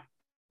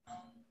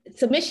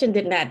submission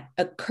did not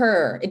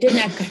occur. It did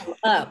not come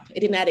up.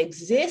 It did not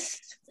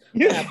exist.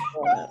 I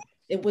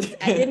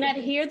did not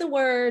hear the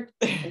word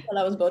until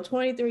I was about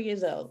 23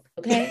 years old.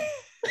 Okay.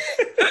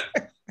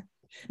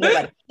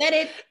 Nobody said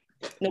it.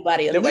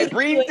 Nobody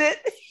breathed it.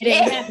 It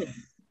didn't happen.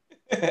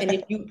 And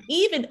if you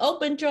even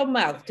opened your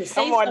mouth to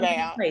say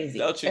something crazy,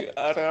 don't you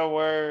utter a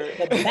word.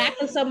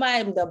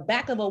 The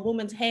back of a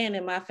woman's hand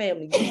in my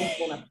family, you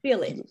just want to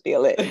feel it.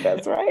 Feel it.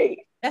 That's right.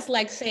 That's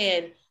like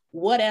saying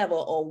whatever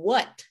or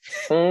what,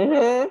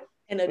 and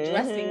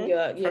addressing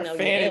your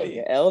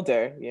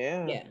elder.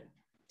 Yeah. Yeah.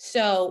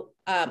 So,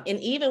 and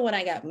even when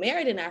I got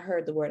married and I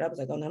heard the word, I was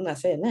like, oh no, I'm not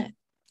saying that.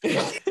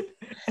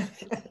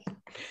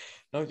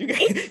 No,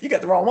 you got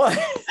the wrong one.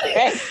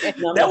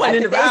 No, that one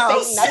in the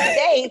vows. Not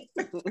today.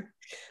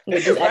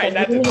 Just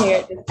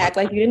act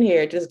like you didn't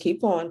hear it. Just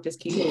keep on. Just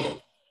keep moving.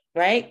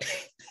 Right?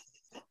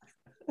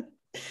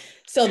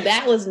 So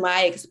that was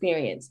my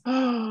experience.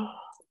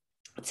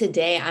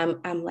 Today,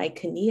 I'm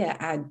like, Kaneia,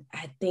 I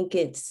think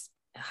it's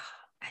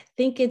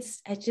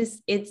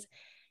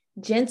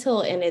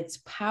gentle and it's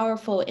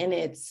powerful and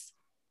it's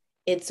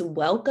it's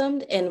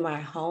welcomed in my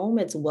home.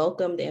 It's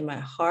welcomed in my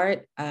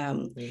heart.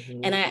 And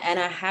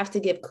I have to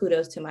give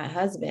kudos to my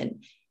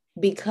husband,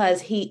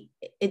 because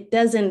it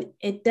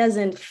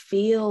doesn't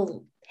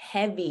feel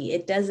heavy.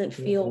 It doesn't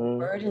feel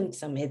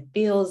burdensome. It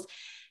feels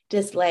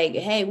just like,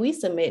 hey, we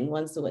submitting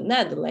one to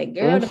another. Like,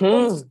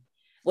 girl,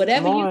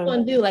 whatever you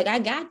want to do, like, I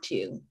got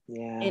you.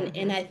 Yeah.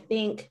 And I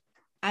think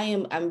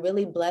I'm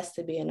really blessed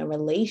to be in a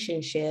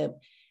relationship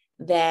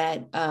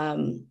that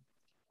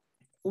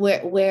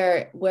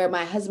where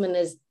my husband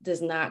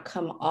does not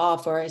come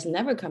off, or has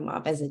never come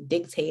off as a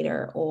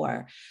dictator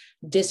or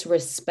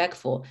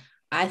disrespectful.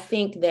 I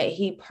think that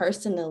he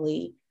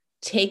personally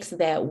takes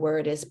that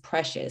word as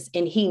precious,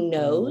 and he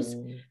knows.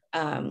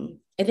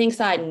 I think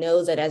Side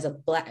knows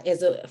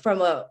that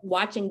from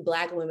watching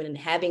Black women and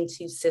having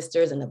two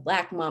sisters and a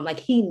Black mom, like,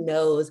 he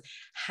knows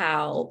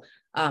how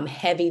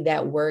heavy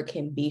that word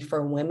can be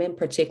for women,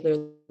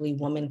 particularly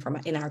women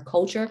in our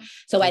culture.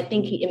 So I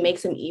think it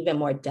makes him even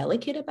more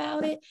delicate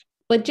about it.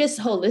 But just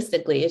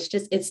holistically,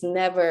 it's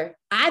never,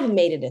 I've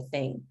made it a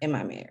thing in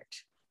my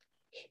marriage.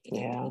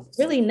 Yeah. It's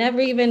really never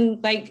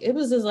even, like, it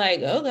was just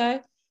like, okay,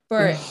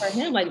 for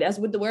him, like, that's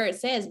what the word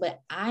says. But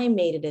I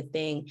made it a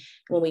thing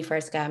when we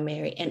first got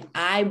married. And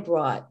I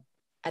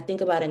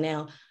think about it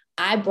now,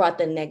 I brought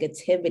the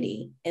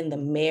negativity in the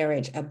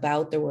marriage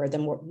about the word. The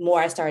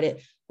more I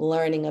started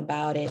learning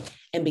about it,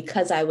 and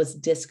because I was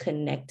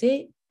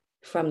disconnected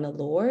from the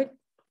Lord,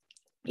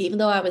 even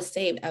though I was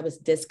saved, I was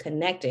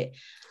disconnected.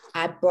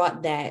 I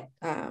brought that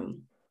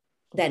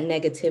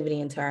negativity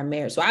into our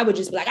marriage. So I would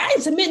just be like, I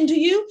ain't submitting to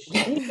you.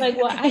 And he's like,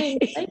 well, I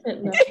didn't say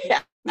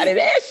that. I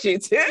didn't ask you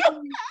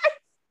to.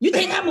 You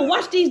think I'm gonna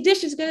wash these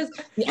dishes because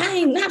I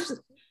ain't not.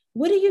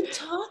 What are you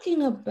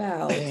talking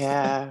about?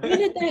 Yeah. Where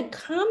did that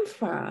come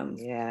from?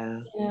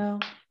 Yeah. You know?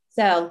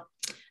 So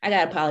I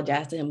gotta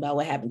apologize to him about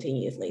what happened 10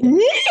 years later.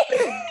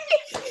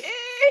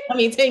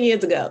 10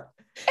 years ago.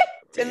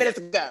 10 minutes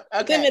ago.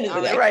 Okay. 10 minutes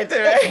ago. Right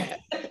there.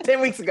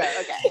 10 weeks ago.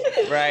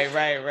 Okay.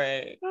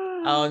 Right.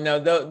 Oh no,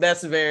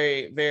 that's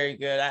very, very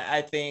good.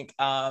 I think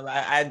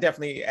I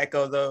definitely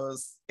echo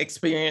those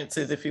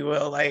experiences, if you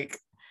will. Like,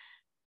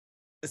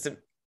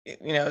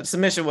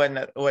 submission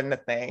wasn't a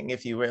thing,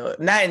 if you will.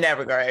 Not in that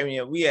regard. I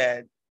mean, we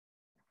had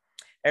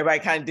everybody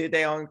kind of did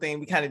their own thing.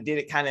 We kind of did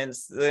it kind of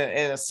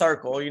in a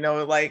circle,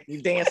 like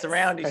we danced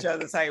around each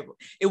other type.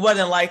 It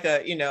wasn't like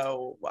a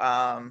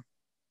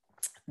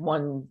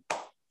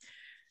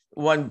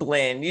one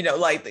blend,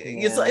 like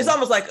it's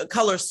almost like a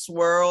color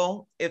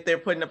swirl if they're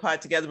putting a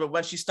pot together, but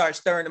once you start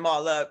stirring them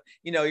all up,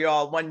 you're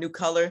all one new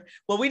color.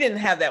 Well, we didn't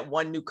have that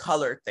one new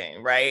color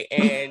thing, right?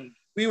 And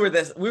we were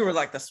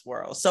like the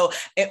swirl. So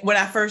when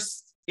I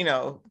first,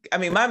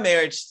 my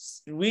marriage,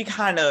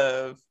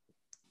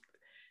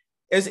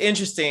 it's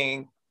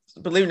interesting,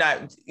 believe it or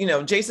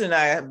not, Jason and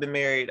I have been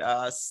married,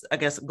 I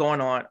guess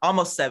going on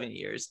almost 7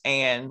 years.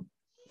 And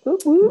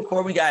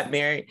before we got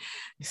married,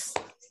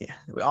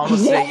 we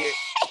almost 7 years.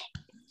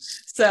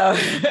 So,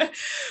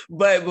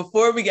 but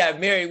before we got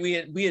married,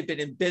 we had been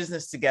in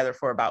business together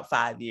for about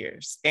 5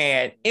 years.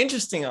 And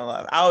interesting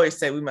enough, I always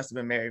say we must have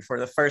been married for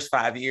the first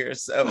 5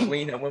 years of when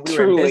we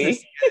were in business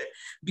together,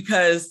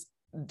 because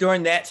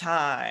during that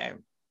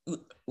time,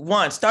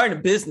 one, starting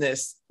a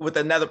business with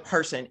another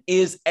person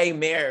is a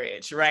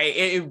marriage, right?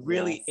 It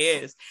really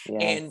is.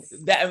 Yes. And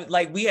that,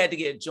 like, we had to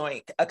get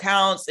joint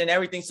accounts and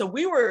everything. So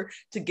we were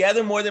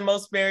together more than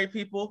most married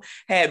people,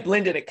 had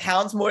blended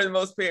accounts more than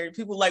most married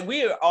people. Like,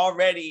 we were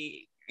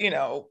already,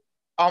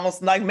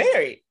 almost like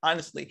married,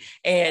 honestly.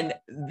 And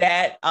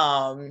that,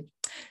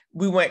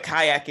 we went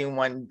kayaking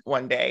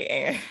one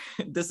day,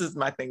 and this is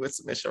my thing with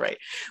submission, right?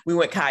 We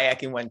went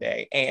kayaking one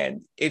day,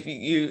 and if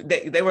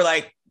they were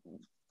like,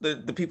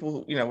 the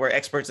people who, were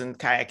experts in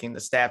kayaking, the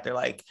staff, they're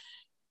like,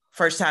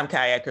 first time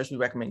kayakers, we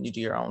recommend you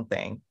do your own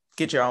thing.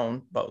 Get your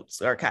own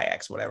boats or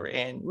kayaks, whatever.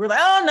 And we're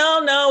like,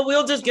 oh, no,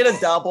 we'll just get a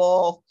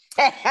double.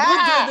 We'll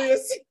do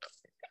this.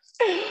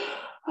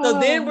 So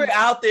then we're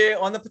out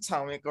there on the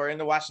Potomac or in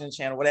the Washington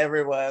Channel, whatever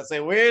it was.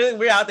 And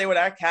we're out there with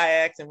our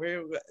kayaks, and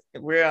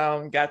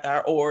we're got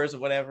our oars or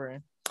whatever.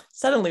 And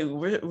suddenly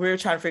we're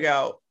trying to figure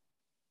out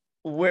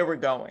where we're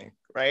going,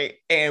 right?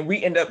 And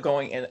we end up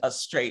going in a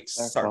straight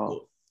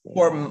circle.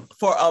 For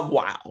a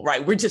while,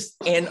 right? We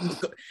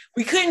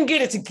couldn't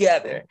get it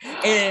together.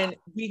 And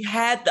we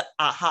had the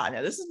aha.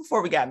 Now, this is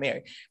before we got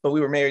married, but we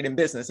were married in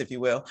business, if you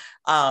will.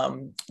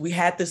 We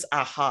had this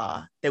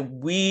aha that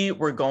we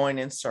were going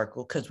in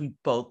circle because we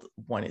both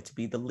wanted to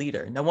be the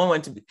leader. No one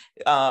wanted to be,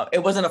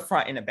 it wasn't a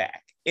front and a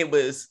back. It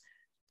was,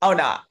 oh,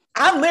 no,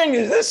 I'm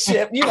learning this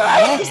ship.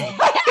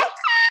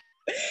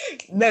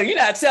 No, you're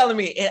not telling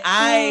me. And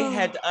I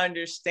had to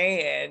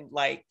understand,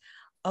 like,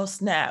 oh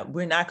snap,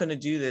 we're not going to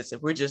do this if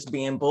we're just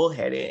being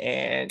bullheaded,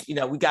 and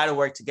we got to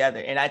work together.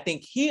 And I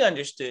think he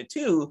understood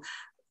too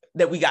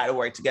that we got to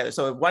work together.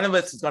 So if one of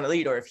us is going to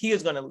lead, or if he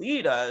is going to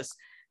lead us,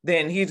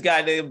 then he's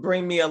got to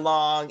bring me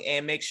along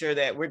and make sure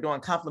that we're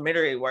doing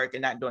complementary work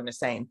and not doing the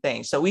same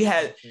thing. So we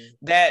had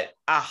that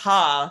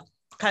aha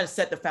kind of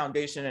set the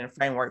foundation and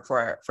framework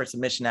for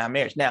submission in our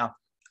marriage. Now,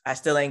 I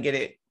still ain't get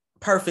it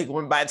perfect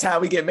when by the time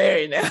we get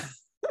married now.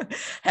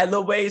 Had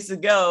little ways to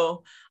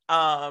go,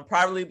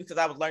 probably because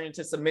I was learning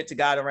to submit to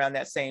God around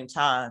that same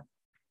time.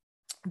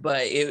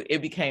 But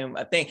it became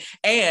a thing.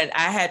 And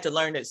I had to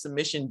learn that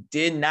submission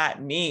did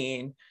not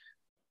mean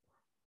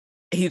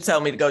he'd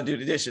tell me to go do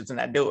the dishes and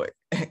I do it.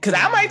 Because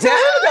I might tell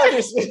him to go do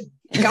dishes.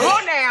 Come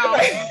on now.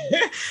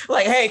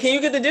 Like, hey, can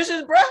you get the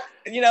dishes, bro?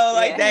 You know,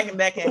 like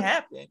that can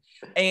happen.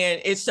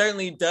 And it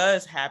certainly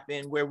does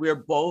happen where we're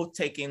both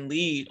taking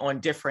lead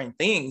on different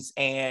things.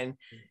 And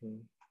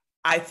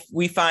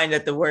we find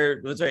that the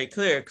word was very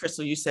clear.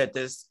 Crystal, you said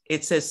this.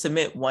 It says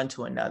submit one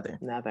to another.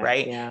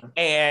 Right? Yeah.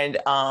 And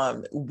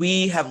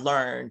we have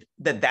learned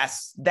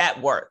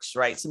that works,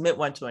 right? Submit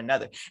one to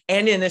another.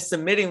 And in the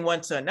submitting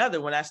one to another,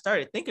 when I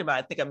started thinking about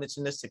it, I think I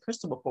mentioned this to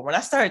Crystal before, when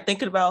I started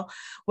thinking about,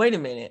 wait a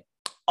minute,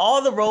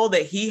 all the role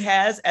that he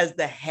has as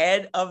the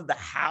head of the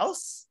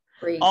house,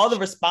 all the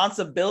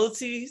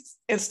responsibilities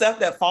and stuff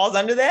that falls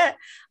under that, I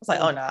was like,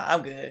 oh no,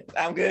 I'm good.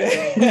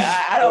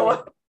 I don't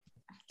want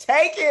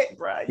take it,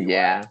 bro.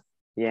 Yeah.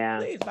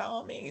 Please, by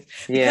all means.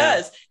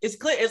 Because it's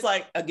clear. It's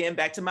like, again,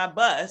 back to my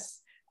bus.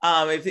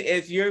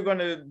 If you're going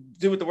to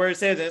do what the word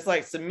says, and it's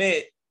like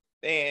submit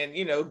and,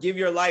 give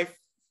your life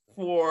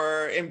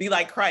and be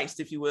like Christ,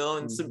 if you will,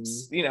 and,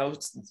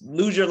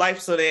 lose your life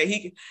so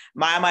that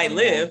I might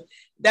live.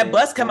 That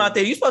bus come out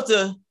there, you're supposed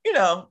to,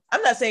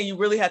 I'm not saying you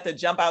really have to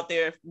jump out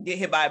there, get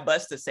hit by a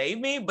bus to save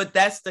me, but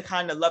that's the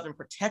kind of love and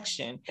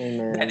protection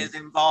that is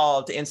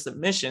involved in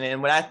submission.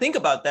 And when I think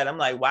about that, I'm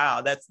like,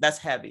 wow, that's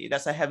heavy.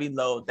 That's a heavy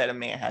load that a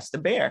man has to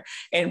bear.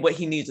 And what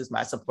he needs is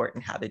my support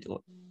in how to do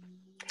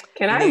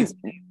it.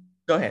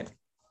 Go ahead.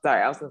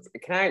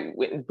 Sorry,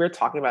 we're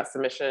talking about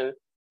submission.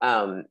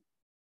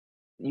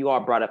 You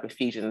all brought up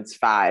Ephesians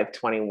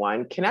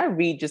 5:21. Can I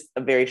read just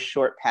a very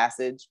short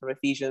passage from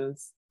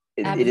Ephesians?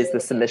 It is the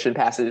submission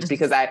passage,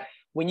 because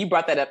when you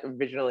brought that up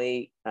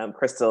originally,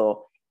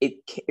 Crystal, it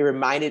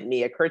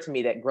occurred to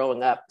me that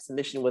growing up,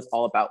 submission was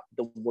all about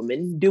the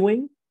woman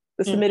doing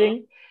the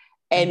submitting.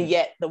 And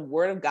yet the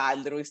word of God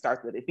literally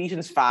starts with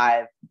Ephesians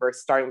 5,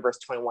 starting verse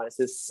 21. It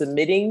says,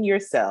 submitting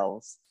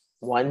yourselves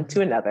one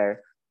to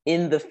another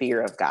in the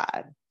fear of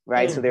God.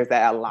 Right. So there's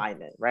that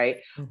alignment, right?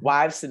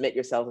 Wives, submit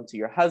yourselves unto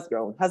your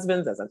own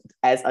husbands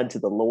as unto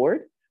the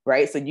Lord.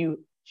 Right. So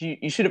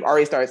you should have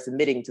already started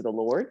submitting to the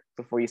Lord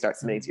before you start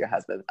submitting to your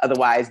husband.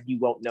 Otherwise, you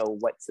won't know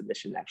what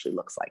submission actually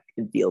looks like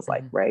and feels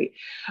like. Right.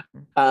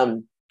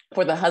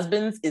 For the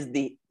husband is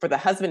the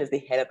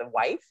head of the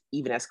wife,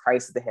 even as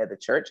Christ is the head of the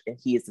church, and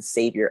he is the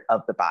savior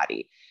of the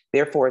body.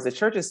 Therefore, as the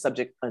church is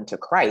subject unto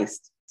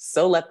Christ,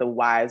 so let the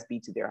wives be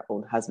to their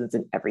own husbands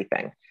in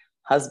everything.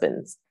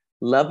 Husbands,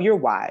 love your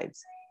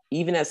wives,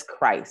 even as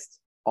Christ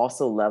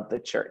also loved the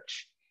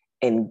church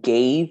and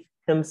gave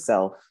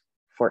himself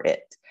for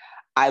it.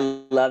 I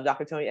love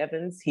Dr. Tony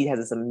Evans. He has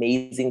this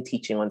amazing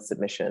teaching on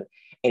submission.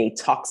 And he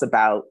talks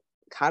about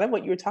kind of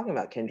what you were talking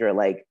about, Kendra,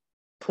 like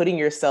putting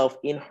yourself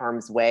in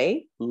harm's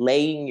way,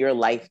 laying your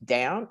life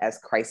down as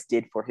Christ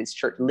did for his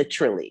church,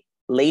 literally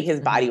laid his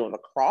body on the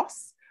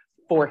cross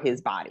for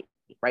his body,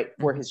 right?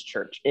 For his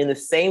church. In the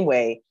same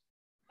way,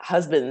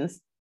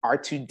 husbands are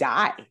to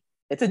die.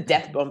 It's a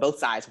death on both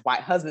sides,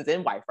 husbands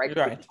and wife, right?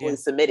 Fully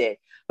submitted,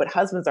 but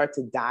husbands are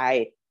to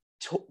die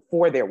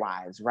for their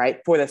wives, right?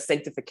 For the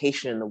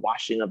sanctification and the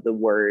washing of the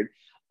word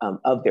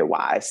of their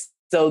wives.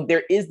 So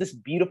there is this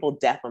beautiful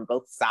death on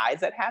both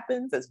sides that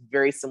happens that's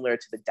very similar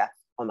to the death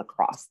on the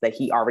cross that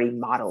he already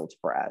modeled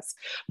for us.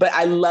 But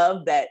I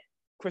love that,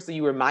 Crystal,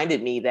 you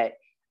reminded me that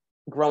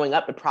growing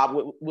up,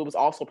 what was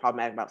also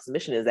problematic about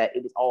submission is that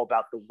it was all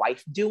about the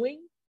wife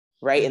doing,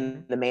 right?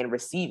 And the man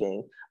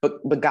receiving.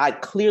 But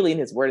God clearly in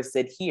his word has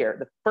said here,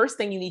 the first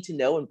thing you need to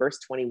know in verse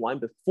 21,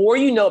 before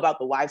you know about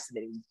the wife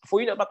submitting,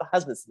 before you know about the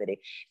husband submitting,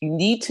 you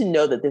need to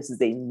know that this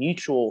is a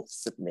mutual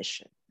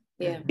submission.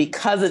 Yeah.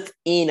 Because it's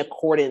in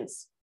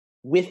accordance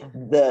with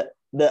the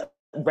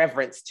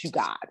reverence to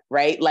God,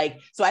 right? Like,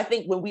 so I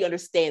think when we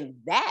understand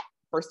that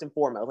first and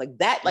foremost, like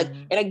that, like,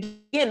 and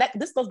again,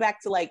 this goes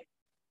back to like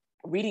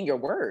reading your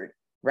word,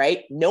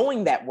 right?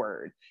 Knowing that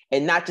word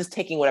and not just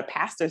taking what a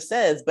pastor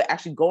says, but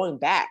actually going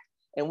back.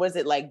 And was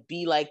it like,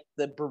 be like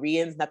the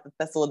Bereans, not the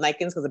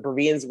Thessalonians, because the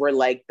Bereans were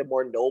like the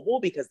more noble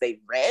because they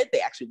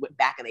actually went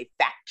back and they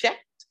fact checked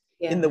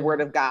in the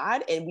word of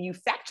God. And when you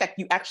fact check,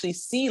 you actually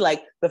see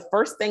like the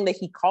first thing that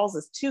he calls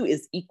us to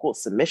is equal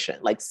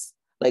submission. Like,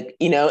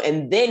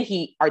 and then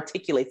he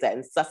articulates that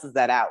and susses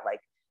that out.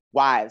 Like,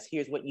 wives,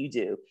 here's what you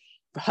do.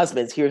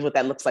 Husbands, here's what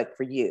that looks like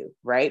for you,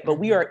 right? But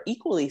we are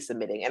equally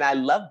submitting. And I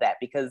love that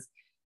because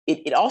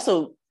it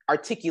also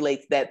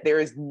articulates that there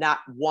is not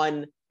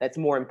one that's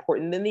more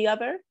important than the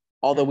other.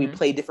 Although we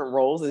play different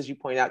roles, as you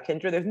point out,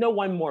 Kendra, there's no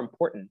one more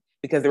important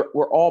because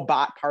we're all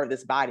part of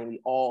this body and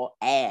we all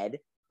add,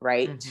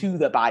 right, to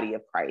the body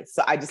of Christ.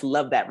 So I just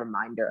love that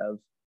reminder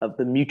of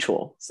the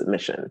mutual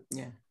submission.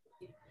 Yeah.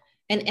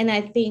 And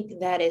I think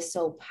that is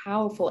so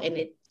powerful.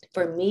 And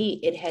for me,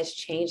 it has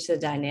changed the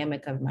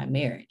dynamic of my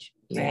marriage,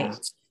 right? Yeah.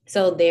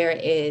 So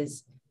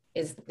there's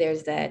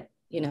that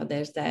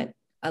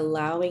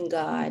allowing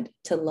God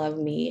to love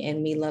me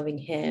and me loving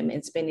him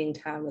and spending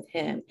time with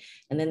him.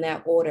 And then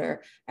that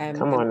order,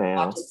 Come on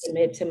now. to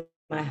submit to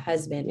my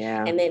husband.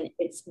 Yeah. And then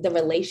it's the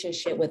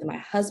relationship with my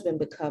husband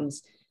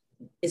becomes,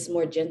 it's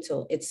more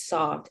gentle, it's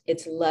soft,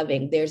 it's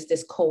loving. There's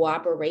this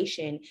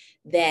cooperation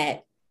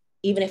that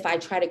even if I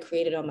try to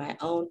create it on my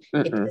own,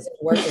 it doesn't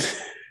work,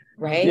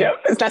 right? Yeah,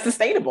 it's not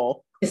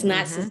sustainable. It's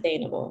not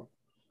sustainable.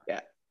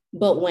 Yeah.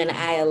 But when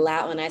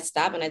I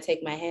stop and I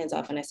take my hands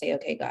off and I say,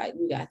 okay, God,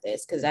 you got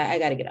this, because I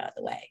got to get out of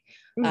the way.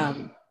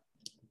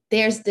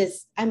 There's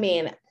this, I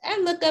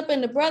look up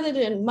and the brother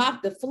didn't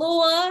mop the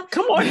floor.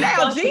 Come on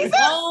now, Jesus.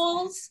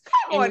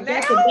 Come on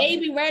now. The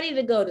baby ready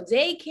to go to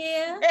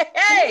daycare.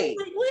 Hey.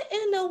 Like, what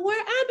in the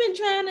world? I've been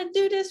trying to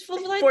do this for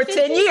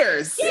 10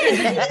 years.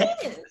 Yeah,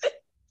 10 years.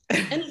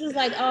 And it's just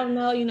like, oh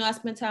no, I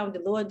spent time with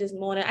the Lord this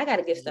morning. I got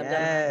to get stuff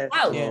done.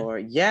 Out.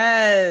 Lord.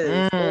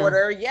 Yes.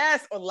 Order.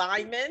 Yes.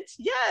 Alignment.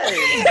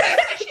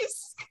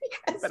 Yes.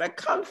 Better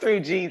come through,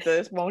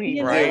 Jesus. Won't he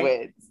do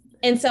it?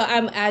 And so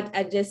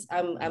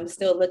I'm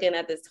still looking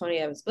at this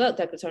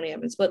Dr. Tony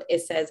Evans book.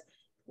 It says,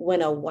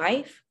 when a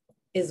wife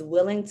is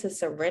willing to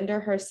surrender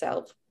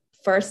herself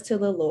first to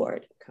the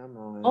Lord, come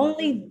on,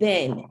 only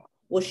then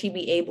will she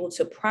be able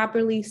to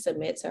properly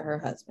submit to her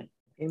husband.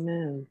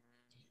 Amen.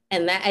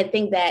 And that, I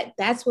think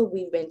that's what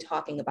we've been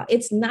talking about.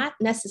 It's not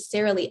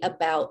necessarily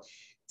about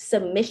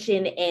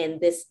submission and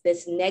this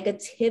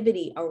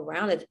negativity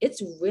around it.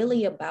 It's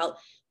really about,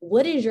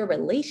 what is your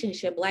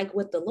relationship like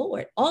with the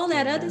Lord? All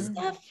that other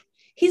stuff,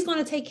 he's going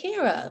to take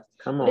care of.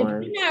 Come on. But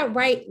if you're not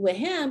right with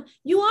him,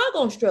 you are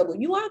going to struggle.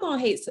 You are going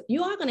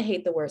to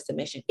hate the word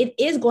submission. It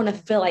is going to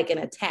feel like an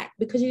attack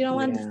because you don't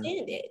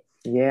understand it.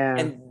 Yeah.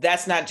 And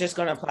that's not just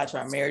going to apply to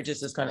our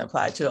marriages. It's going to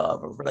apply to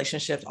our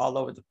relationships all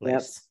over the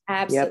place.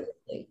 Yep.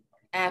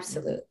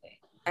 Absolutely. Yep.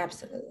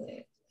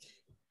 Absolutely.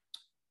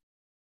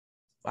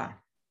 Wow.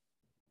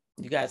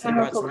 You guys have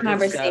brought some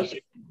conversation.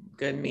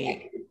 Good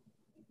meat.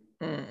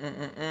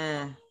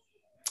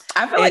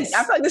 I feel like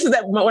this is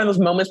one of those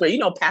moments where,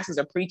 pastors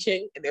are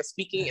preaching and they're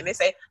speaking and they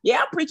say, yeah,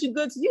 I'm preaching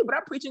good to you, but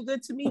I'm preaching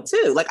good to me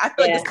too. Like, I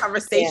feel like this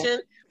conversation,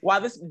 while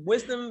this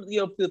wisdom,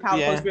 through the power of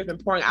the Holy Spirit has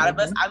been pouring out of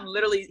us, I'm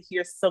literally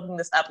here soaking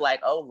this up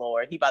like, oh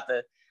Lord, I'm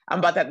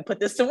about to have to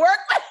put this to work.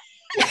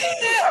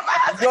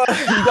 You're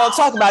gonna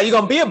talk about it. You're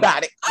gonna be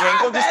about it. You ain't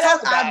gonna just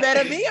talk about it. I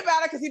better be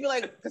about it,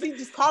 because he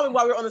just called me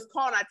while we were on this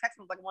call, and I texted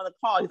him on the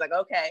call. He's like,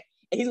 okay,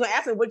 and he's gonna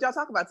ask me, what did y'all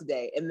talk about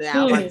today? And then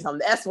I'm going to tell him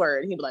the S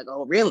word, and he'd be like,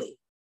 oh, really?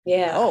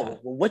 Yeah. Oh,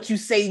 well, what you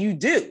say you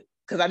do?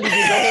 Because I need you to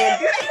go ahead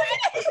and do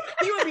it.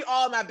 He would be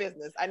all in my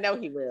business. I know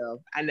he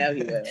will.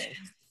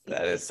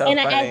 That is so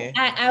funny.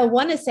 I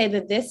want to say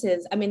that this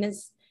is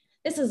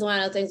one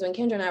of those things when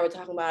Kendra and I were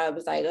talking about it,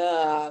 was like,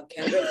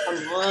 Kendra, come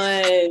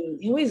on.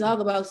 Can we talk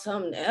about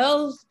something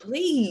else,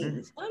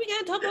 please? Why we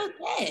gotta talk about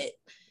that?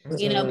 But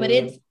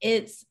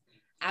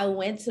I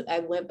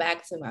went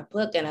back to my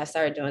book and I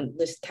started doing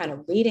this kind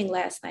of reading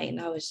last night,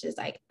 and I was just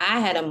like, I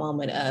had a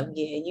moment of,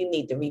 you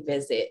need to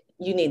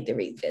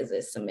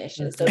revisit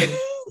submission. So this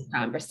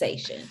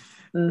conversation.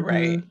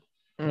 Right.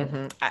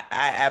 Mm-hmm. I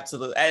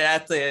absolutely, and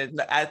I said,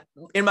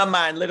 in my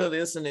mind, literally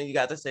listening, you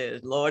got to say,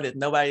 Lord, if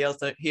nobody else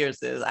hears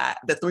this,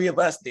 the three of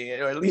us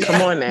did, or at least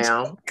come on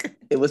now,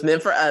 it was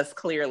meant for us,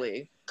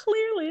 clearly.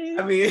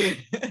 I mean,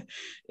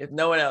 if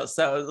no one else.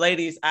 So,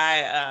 ladies,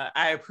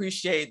 I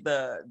appreciate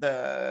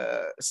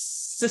the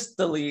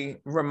sisterly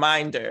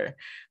reminder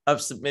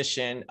of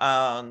submission,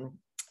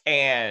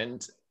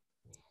 and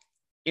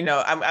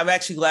I'm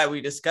actually glad we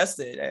discussed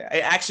it.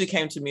 It actually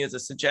came to me as a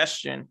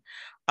suggestion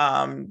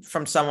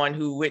from someone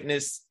who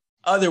witnessed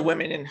other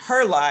women in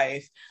her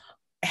life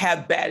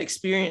have bad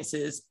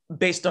experiences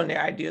based on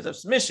their ideas of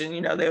submission.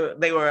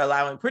 They were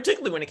allowing,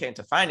 particularly when it came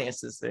to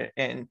finances,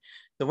 and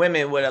the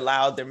women would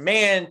allow their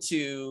man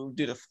to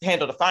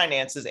handle the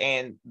finances,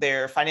 and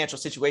their financial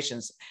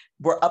situations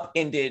were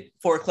upended,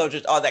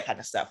 foreclosures, all that kind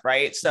of stuff,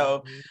 right?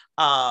 So,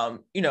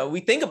 we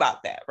think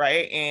about that,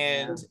 right?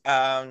 And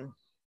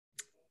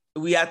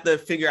we have to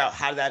figure out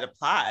how that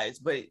applies.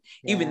 But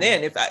even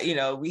then, if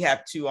we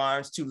have 2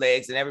 arms, 2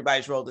 legs, and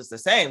everybody's role is the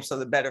same, so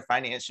the better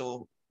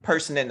financial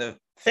person in the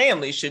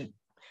family should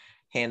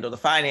handle the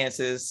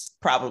finances.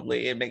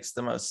 Probably it makes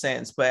the most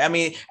sense. But I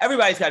mean,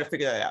 everybody's got to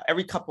figure that out.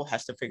 Every couple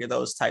has to figure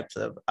those types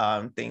of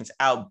things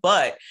out.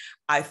 But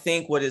I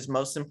think what is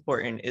most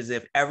important is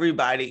if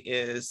everybody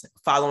is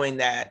following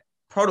that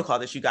protocol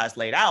that you guys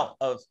laid out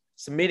of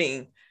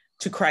submitting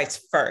to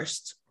Christ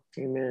first.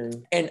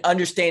 Amen. And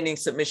understanding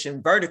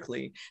submission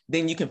vertically,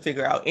 then you can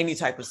figure out any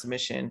type of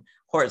submission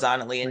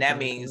horizontally. And that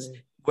means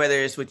whether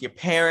it's with your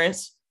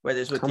parents, whether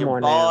it's with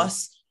your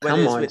boss,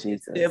 whether it's with your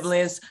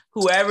siblings,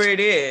 whoever it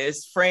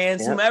is,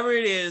 friends, whomever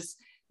it is,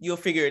 you'll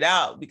figure it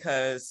out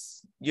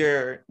because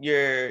you're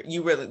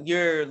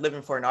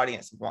living for an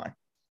audience of one.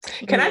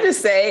 Can I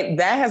just say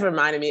that has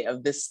reminded me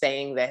of this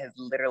saying that has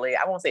literally,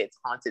 I won't say it's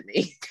haunted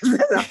me,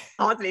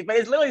 but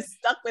it's literally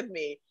stuck with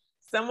me.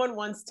 Someone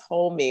once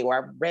told me, or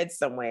I read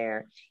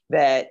somewhere,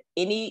 that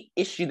any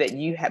issue that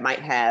you might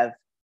have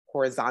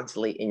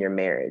horizontally in your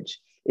marriage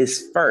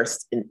is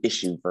first an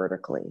issue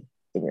vertically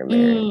in your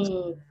marriage.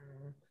 Mm.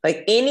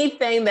 Like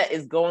anything that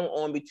is going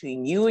on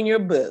between you and your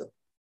boo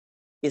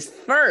is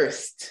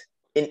first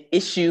an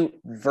issue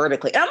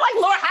vertically. And I'm like,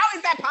 Lord, how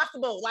is that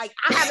possible? Like,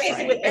 I have an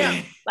issue with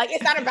him. Like,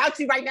 it's not about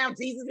you right now.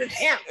 Jesus is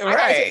him.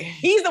 Right.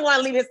 He's the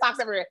one leaving his socks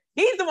everywhere.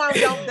 He's the one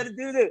who don't do.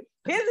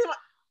 He's the one.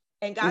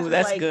 And God's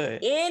that's like, good.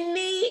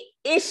 Any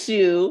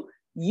issue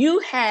you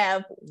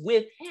have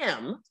with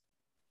him,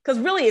 because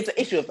really it's an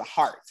issue of the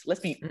heart. Let's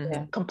be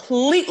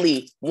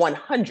completely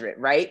 100,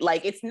 right?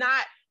 Like, it's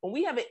not, when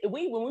we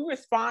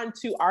respond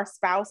to our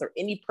spouse or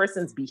any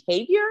person's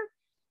behavior,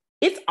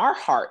 it's our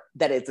heart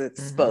that is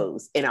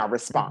exposed in our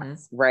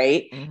response,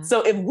 right?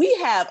 So if we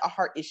have a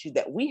heart issue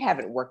that we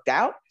haven't worked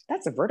out,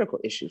 that's a vertical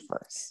issue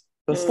first.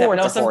 Before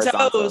it's some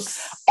toes.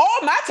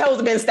 All my toes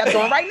have been stepped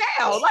on right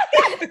now. Like,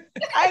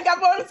 I ain't got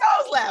more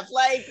toes left.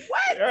 Like,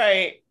 what?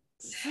 Right.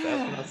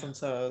 Stepping on some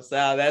toes.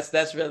 Wow,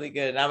 that's really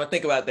good. And I'm gonna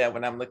think about that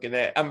when I'm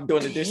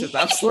doing the dishes.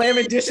 I'm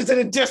slamming dishes in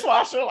the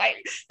dishwasher.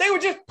 Like, they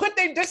would just put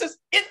their dishes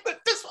in the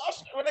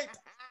dishwasher when they.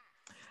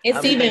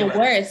 It's even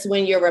worse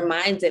when you're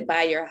reminded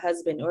by your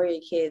husband or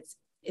your kids,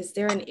 is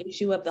there an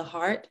issue of the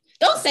heart?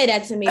 Don't say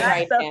that to me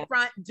right now. That's the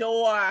front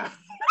door.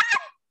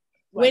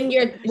 When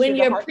your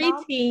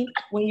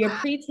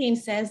preteen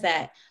says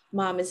that,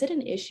 Mom, is it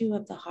an issue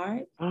of the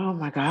heart? Oh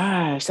my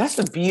gosh, well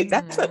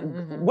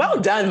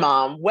done,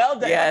 Mom. Well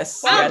done.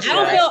 Yes. I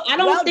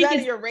don't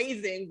think you're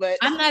raising, but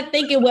I'm not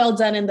thinking well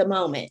done in the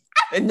moment.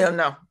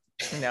 No,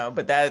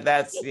 but that's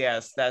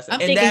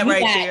I'm and that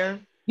right here.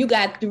 You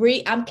got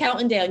 3. I'm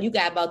counting down. You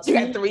got about 2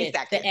 minutes 3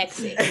 seconds to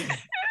exit.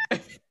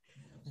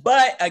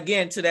 But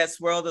again, to that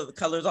swirl of the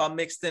colors all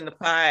mixed in the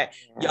pie,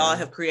 y'all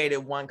have created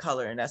one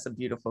color, and that's a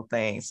beautiful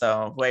thing.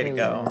 So way to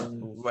go.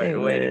 Way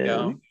to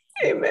go.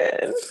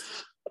 Amen.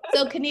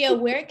 So Kaneia,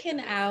 where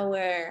can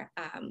our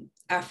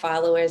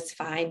followers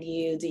find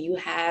you? Do you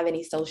have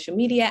any social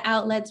media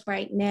outlets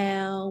right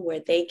now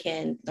where they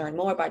can learn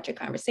more about your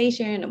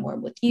conversation or more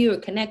with you or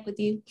connect with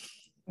you?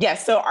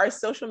 Yes, so our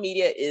social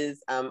media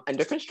is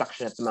under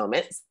construction at the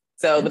moment.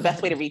 So the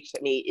best way to reach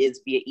me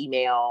is via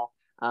email,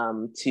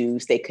 to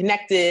stay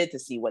connected, to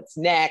see what's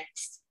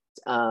next,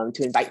 to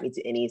invite me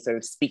to any sort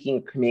of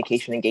speaking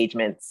communication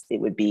engagements. It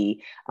would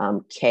be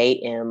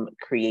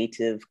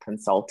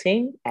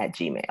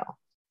kmcreativeconsulting@gmail.com.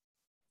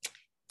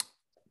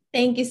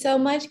 Thank you so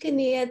much,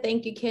 Kaneia.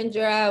 Thank you,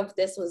 Kendra.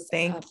 This was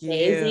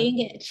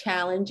amazing,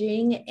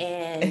 challenging,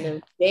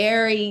 and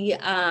very,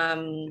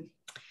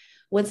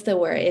 what's the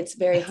word? It's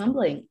very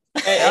humbling.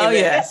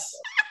 Yes.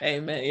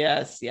 Amen.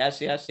 Yes.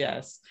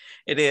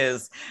 It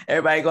is.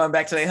 Everybody going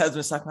back to their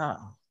husbands like, oh,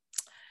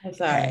 I'm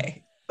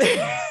sorry.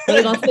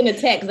 They're going to send a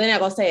text. They're not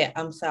going to say it.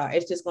 I'm sorry.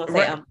 It's just going to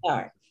say, I'm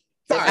sorry.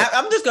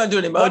 I'm just going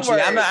to do an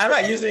emoji. I'm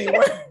not using any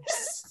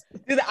words.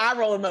 Do the eye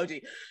roll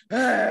emoji.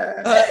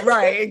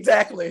 Right.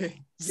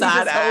 Exactly.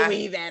 Side eye. Told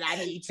me that I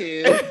need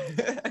to.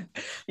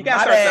 You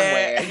got to start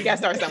somewhere. You got to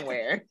start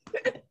somewhere.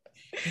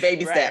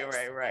 Baby steps.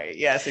 Right.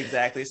 Yes,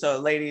 exactly. So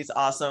ladies,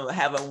 awesome.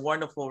 Have a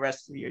wonderful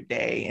rest of your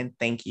day. And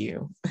thank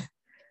you.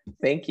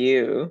 Thank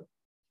you.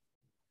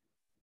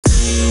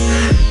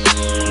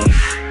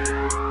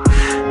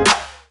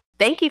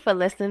 Thank you for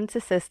listening to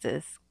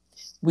Sisters.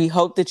 We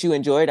hope that you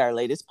enjoyed our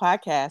latest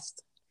podcast.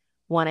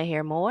 Want to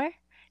hear more?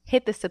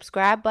 Hit the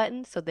subscribe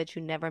button so that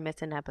you never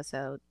miss an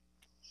episode.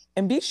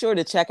 And be sure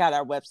to check out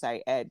our website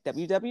at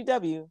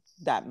www.mysisters.com.